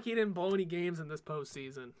 seasons. He's lucky he didn't blow any games in this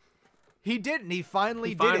postseason. He didn't. He finally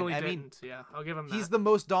He did finally it. I didn't. mean, Yeah, I'll give him that. he's the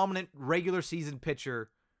most dominant regular season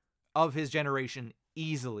pitcher of his generation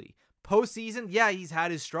easily. Postseason, yeah, he's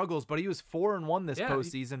had his struggles, but he was 4-1 this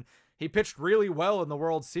postseason. He pitched really well in the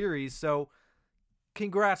World Series, so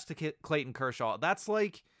congrats to Clayton Kershaw. That's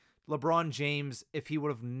like LeBron James if he would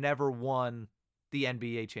have never won the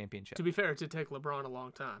NBA championship. To be fair, it did take LeBron a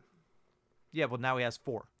long time. Yeah, well, now he has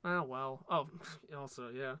 4. Oh, well. Oh, also,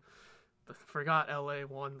 yeah. Forgot LA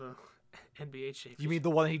won the NBA championship. You mean the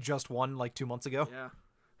one he just won like 2 months ago? Yeah.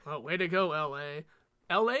 Well, way to go, LA.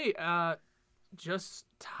 LA just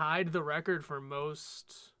tied the record for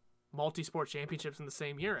most multi-sport championships in the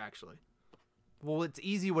same year, actually. Well, it's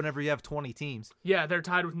easy whenever you have 20 teams. Yeah, they're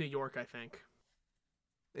tied with New York, I think.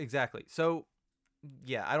 Exactly. So,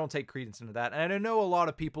 yeah, I don't take credence into that. And I know a lot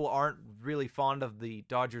of people aren't really fond of the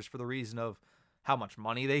Dodgers for the reason of how much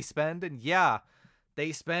money they spend. And yeah,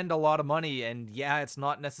 they spend a lot of money. And yeah, it's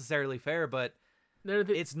not necessarily fair, but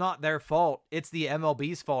it's not their fault. It's the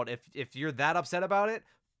MLB's fault. If you're that upset about it,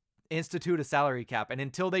 institute a salary cap. And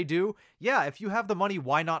until they do, yeah, if you have the money,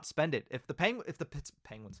 why not spend it? If the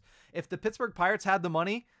Pittsburgh Pirates had the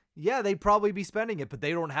money, yeah, they'd probably be spending it, but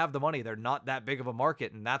they don't have the money. They're not that big of a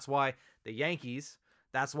market, and that's why the Yankees,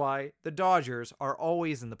 that's why the Dodgers are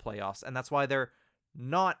always in the playoffs, and that's why they're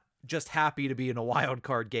not just happy to be in a wild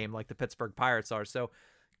card game like the Pittsburgh Pirates are. So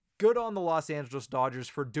good on the Los Angeles Dodgers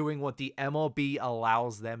for doing what the MLB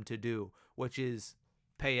allows them to do, which is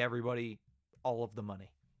pay everybody all of the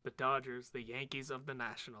money. The Dodgers, the Yankees of the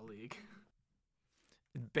National League.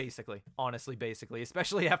 Basically, honestly,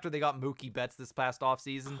 especially after they got Mookie Betts this past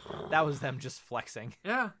offseason, that was them just flexing.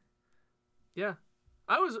 Yeah.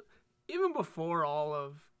 I was, even before all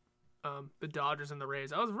of the Dodgers and the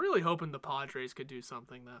Rays. I was really hoping the Padres could do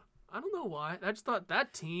something, though. I don't know why. I just thought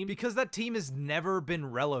that team... Because that team has never been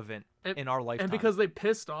relevant in our lifetime. And because they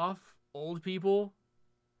pissed off old people.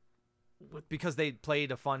 Because they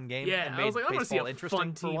played a fun game and made I was like, I want to see a interesting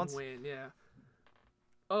fun for team once. win, yeah.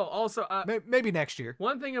 Oh, also... maybe next year.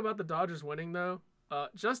 One thing about the Dodgers winning, though,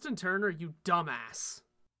 Justin Turner, you dumbass.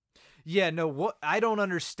 Yeah, no, what I don't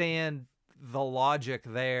understand the logic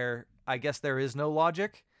there. I guess there is no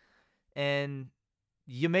logic. And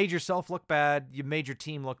you made yourself look bad. You made your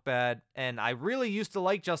team look bad. And I really used to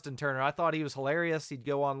like Justin Turner. I thought he was hilarious. He'd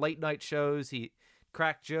go on late night shows. He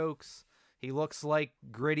cracked jokes. He looks like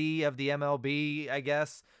Gritty of the MLB, I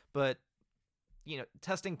guess. But, you know,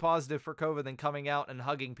 testing positive for COVID and coming out and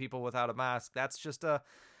hugging people without a mask, that's just a...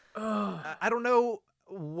 I don't know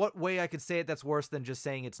what way I could say it that's worse than just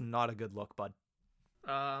saying it's not a good look, bud.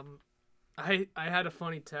 I had a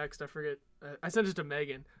funny text. I forget. I sent it to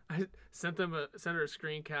Megan. I sent her a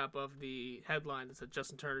screen cap of the headline that said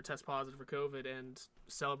Justin Turner tests positive for COVID and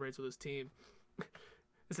celebrates with his team.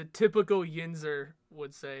 It's a typical Yinzer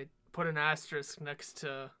would say, put an asterisk next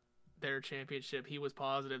to their championship. He was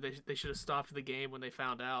positive. They should have stopped the game when they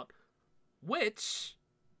found out. Which,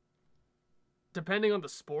 depending on the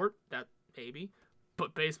sport, that maybe.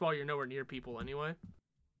 But baseball, you're nowhere near people anyway.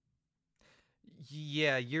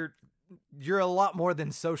 Yeah, you're a lot more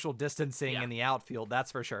than social distancing in the outfield,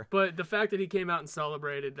 that's for sure. But the fact that he came out and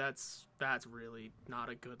celebrated, that's really not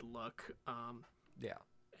a good look. Yeah.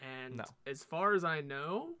 And no. As far as I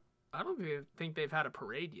know, I don't think they've had a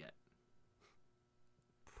parade yet.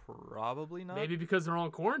 Probably not. Maybe because they're on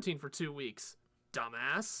quarantine for 2 weeks.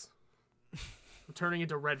 Dumbass. I'm turning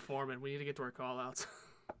into Red Foreman. We need to get to our call-outs.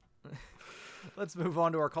 Let's move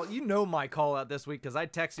on to our call. You know my call-out this week because I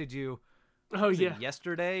texted you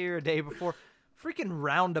yesterday or a day before. Freaking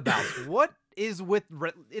roundabouts. What is with...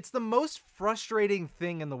 It's the most frustrating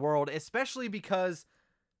thing in the world, especially because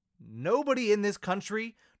nobody in this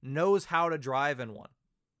country knows how to drive in one.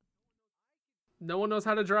 No one knows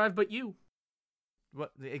how to drive but you.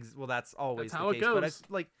 Well, that's always how the case. it goes.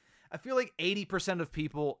 But I feel like 80% of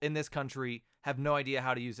people in this country have no idea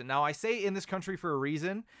how to use it. Now, I say in this country for a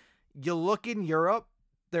reason. You look in Europe,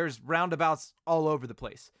 there's roundabouts all over the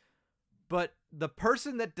place. But the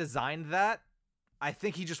person that designed that, I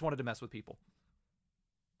think he just wanted to mess with people.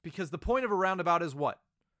 Because the point of a roundabout is what?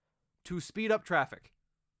 To speed up traffic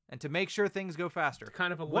and to make sure things go faster.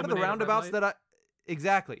 Kind of one of the roundabouts that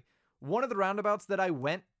one of the roundabouts that I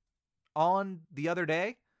went on the other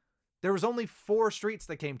day, there was only 4 streets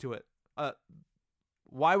that came to it.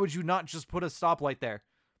 Why would you not just put a stoplight there?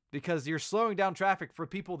 Because you're slowing down traffic for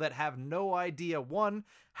people that have no idea, one,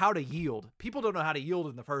 how to yield. People don't know how to yield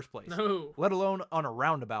in the first place. No. Let alone on a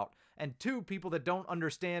roundabout. And 2, people that don't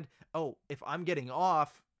understand, if I'm getting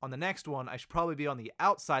off on the next one, I should probably be on the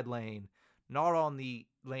outside lane, not on the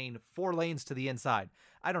lane 4 lanes to the inside.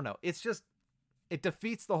 I don't know. It's just, it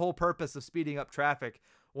defeats the whole purpose of speeding up traffic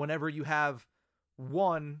whenever you have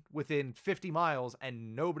one within 50 miles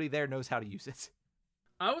and nobody there knows how to use it.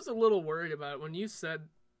 I was a little worried about it when you said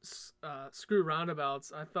screw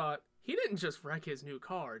roundabouts. I thought he didn't just wreck his new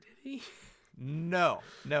car, did he? No,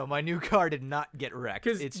 my new car did not get wrecked.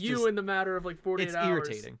 Because in the matter of like 48 hours,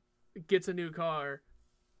 irritating. Gets a new car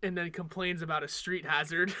and then complains about a street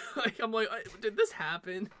hazard. I'm like, did this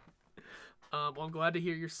happen? Well, I'm glad to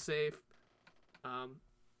hear you're safe.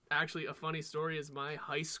 Actually, a funny story is my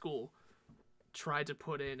high school tried to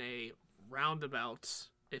put in a roundabout,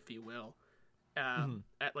 if you will,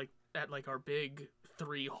 at our big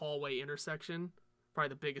 3 hallway intersection, probably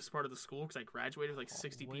the biggest part of the school because I graduated with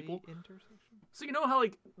 60 people. So you know how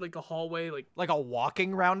like a hallway, like a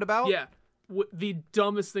walking roundabout? Yeah, the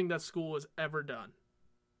dumbest thing that school has ever done.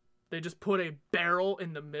 They just put a barrel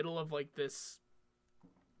in the middle of this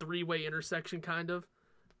 3-way intersection kind of,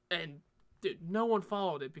 and dude, no one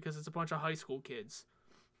followed it because it's a bunch of high school kids.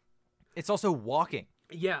 It's also walking.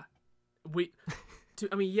 Yeah,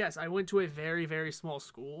 yes, I went to a very, very small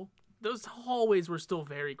school. Those hallways were still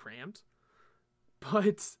very cramped,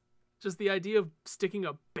 but just the idea of sticking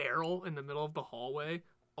a barrel in the middle of the hallway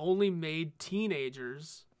only made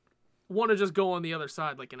teenagers want to just go on the other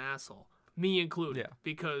side like an asshole, me included. Yeah.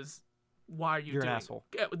 Because why are you doing an asshole?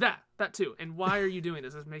 That too. And why are you doing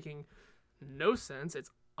this? It's making no sense. It's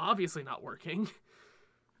obviously not working.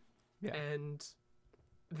 Yeah. And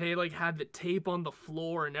they had the tape on the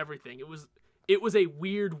floor and everything. It was a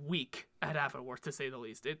weird week at Avonworth, to say the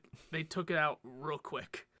least. They took it out real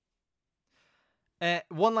quick.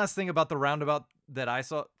 One last thing about the roundabout that I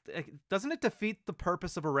saw. Doesn't it defeat the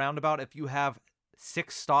purpose of a roundabout if you have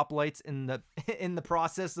 6 stoplights in the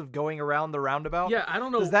process of going around the roundabout. Yeah, I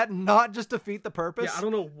don't know. Does that not just defeat the purpose? Yeah, I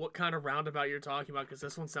don't know what kind of roundabout you're talking about, because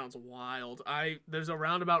this one sounds wild. There's a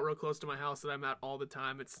roundabout real close to my house that I'm at all the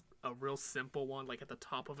time. It's a real simple one, like at the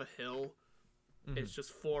top of a hill. Mm-hmm. It's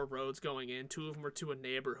just 4 roads going in. 2 of them are to a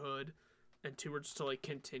neighborhood, and 2 are just to like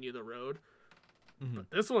continue the road. Mm-hmm.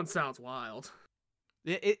 But this one sounds wild.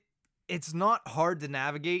 It's not hard to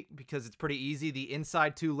navigate because it's pretty easy. The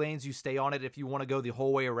inside 2 lanes, you stay on it if you want to go the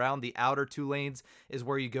whole way around. The outer 2 lanes is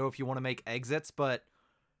where you go if you want to make exits, but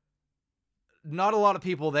not a lot of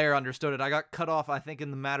people there understood it. I got cut off, I think,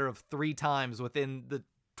 in the matter of 3 times within the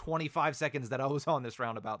 25 seconds that I was on this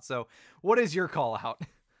roundabout. So what is your call out?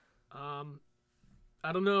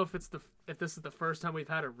 I don't know if this is the first time we've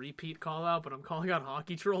had a repeat call out, but I'm calling out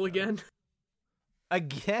Hockey Troll again.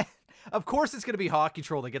 Again? Of course it's going to be Hockey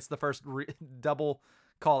Troll that gets the first double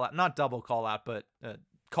call out. Not double call out, but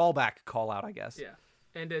callback call out, I guess. Yeah.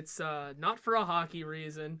 And it's not for a hockey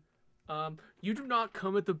reason. You do not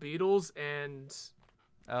come at the Beatles and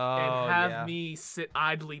have me sit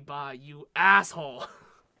idly by, you asshole.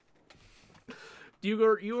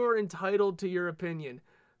 You are entitled to your opinion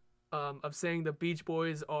of saying the Beach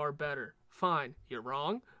Boys are better. Fine, you're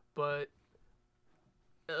wrong, but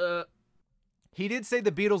he did say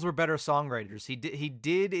the Beatles were better songwriters. He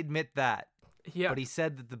did admit that. Yeah. But he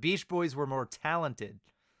said that the Beach Boys were more talented.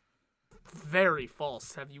 Very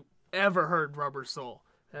false. Have you ever heard Rubber Soul?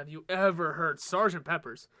 Have you ever heard Sgt.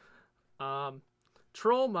 Pepper's?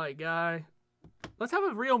 Troll, my guy. Let's have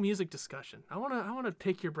a real music discussion. I wanna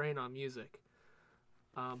pick your brain on music.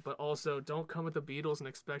 But also, don't come with the Beatles and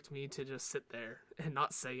expect me to just sit there and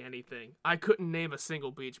not say anything. I couldn't name a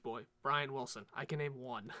single Beach Boy. Brian Wilson. I can name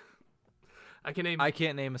one. I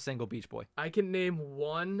can't name a single Beach Boy. I can name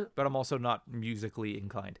one. But I'm also not musically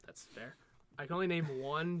inclined. That's fair. I can only name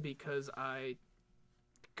one because I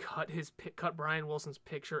cut Brian Wilson's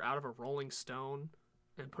picture out of a Rolling Stone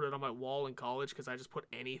and put it on my wall in college because I just put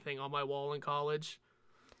anything on my wall in college.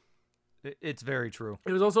 It's very true.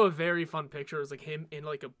 It was also a very fun picture. It was like him in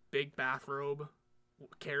like a big bathrobe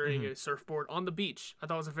carrying a surfboard on the beach. I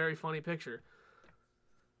thought it was a very funny picture.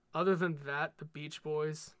 Other than that, the Beach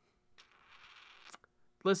Boys...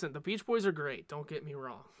 Listen, the Beach Boys are great. Don't get me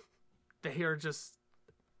wrong.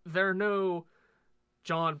 They're no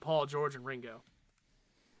John, Paul, George, and Ringo.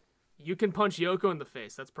 You can punch Yoko in the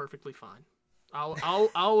face. That's perfectly fine.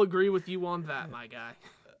 I'll agree with you on that, my guy.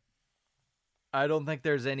 I don't think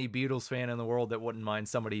there's any Beatles fan in the world that wouldn't mind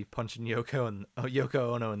somebody punching Yoko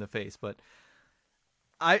Ono in the face, but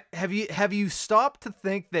have you stopped to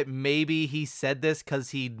think that maybe he said this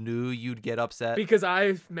because he knew you'd get upset? Because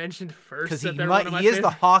I mentioned first because that he is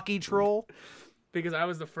the Hockey Troll. Because I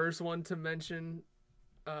was the first one to mention.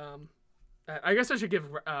 I guess I should give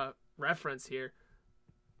reference here.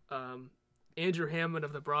 Andrew Hammond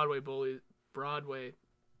of the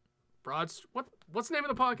what's the name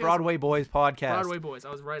of the podcast? Broadway Boys podcast. Broadway Boys.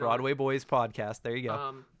 I was right. Broadway Boys podcast. There you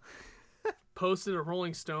go. Posted a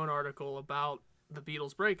Rolling Stone article about the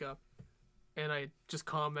Beatles breakup, and I just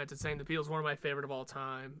commented saying the Beatles are one of my favorite of all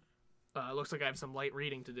time. Looks like I have some light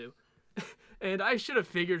reading to do. And I should have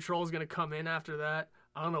figured Troll's going to come in after that.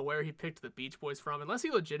 I don't know where he picked the Beach Boys from, unless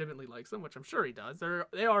he legitimately likes them, which I'm sure he does.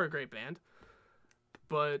 They are a great band.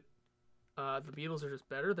 But the Beatles are just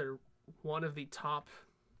better. They're one of the top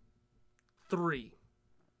 3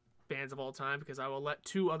 bands of all time, because I will let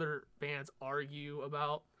 2 other bands argue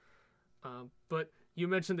about. But you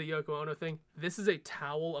mentioned the Yoko Ono thing. This is a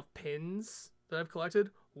towel of pins that I've collected.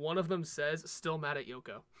 One of them says, "Still mad at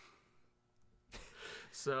Yoko."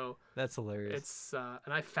 So that's hilarious. It's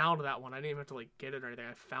and I found that one. I didn't even have to like get it or anything.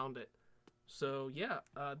 I found it. So yeah,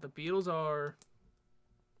 the Beatles are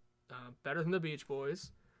better than the Beach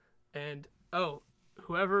Boys. And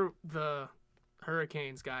whoever the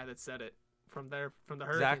Hurricanes guy that said it from the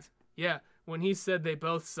Hurricanes. Zach? Yeah, when he said they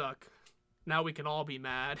both suck, now we can all be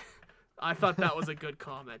mad. I thought that was a good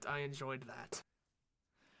comment. I enjoyed that.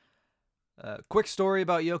 Quick story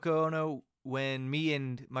about Yoko Ono. When me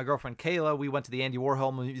and my girlfriend Kayla, we went to the Andy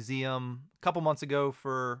Warhol Museum a couple months ago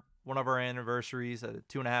for one of our anniversaries,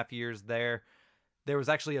 2.5 years there. There was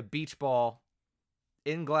actually a beach ball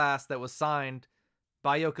in glass that was signed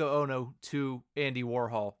by Yoko Ono to Andy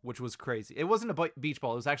Warhol, which was crazy. It wasn't a beach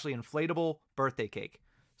ball. It was actually an inflatable birthday cake.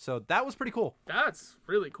 So that was pretty cool. That's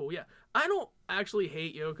really cool, yeah. I don't actually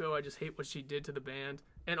hate Yoko. I just hate what she did to the band.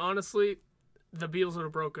 And honestly, the Beatles would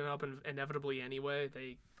have broken up inevitably anyway.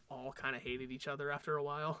 They all kind of hated each other after a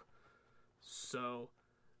while. So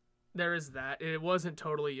there is that. It wasn't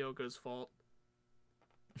totally Yoko's fault.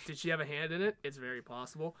 Did she have a hand in it? It's very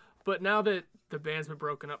possible. But now that the band's been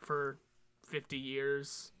broken up for 50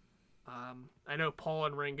 years. I know Paul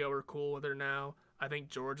and Ringo are cool with her now. I think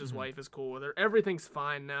George's wife is cool with her. Everything's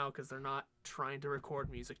fine now because they're not trying to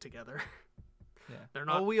record music together. Yeah. They're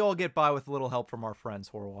not. Well, we all get by with a little help from our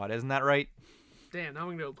friends, Horwat. Isn't that right? Damn, now I'm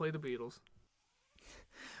going to go play the Beatles.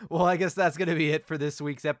 Well, I guess that's going to be it for this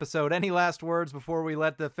week's episode. Any last words before we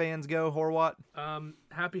let the fans go, Horwat?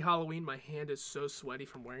 Happy Halloween. My hand is so sweaty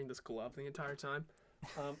from wearing this glove the entire time.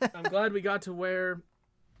 I'm glad we got to wear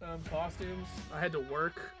costumes. I had to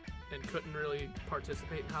work and couldn't really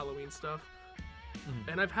participate in Halloween stuff.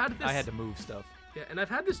 And I've had this. I had to move stuff. Yeah, and I've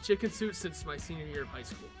had this chicken suit since my senior year of high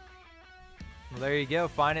school. Well, there you go.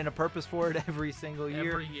 Finding a purpose for it every single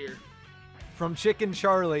year. Every year. From Chicken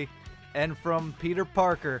Charlie and from Peter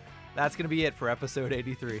Parker, that's going to be it for episode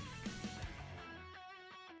 83.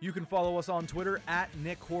 You can follow us on Twitter at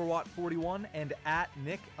NickHorwat41 and at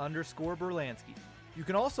Nick_Berlansky. You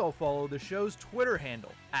can also follow the show's Twitter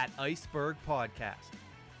handle at Iceberg Podcast.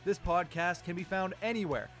 This podcast can be found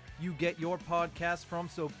anywhere you get your podcasts from,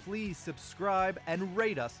 so please subscribe and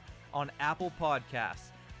rate us on Apple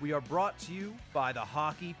Podcasts. We are brought to you by the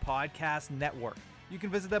Hockey Podcast Network. You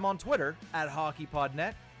can visit them on Twitter at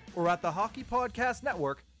HockeyPodNet or at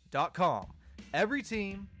thehockeypodcastnetwork.com. Every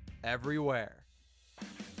team, everywhere.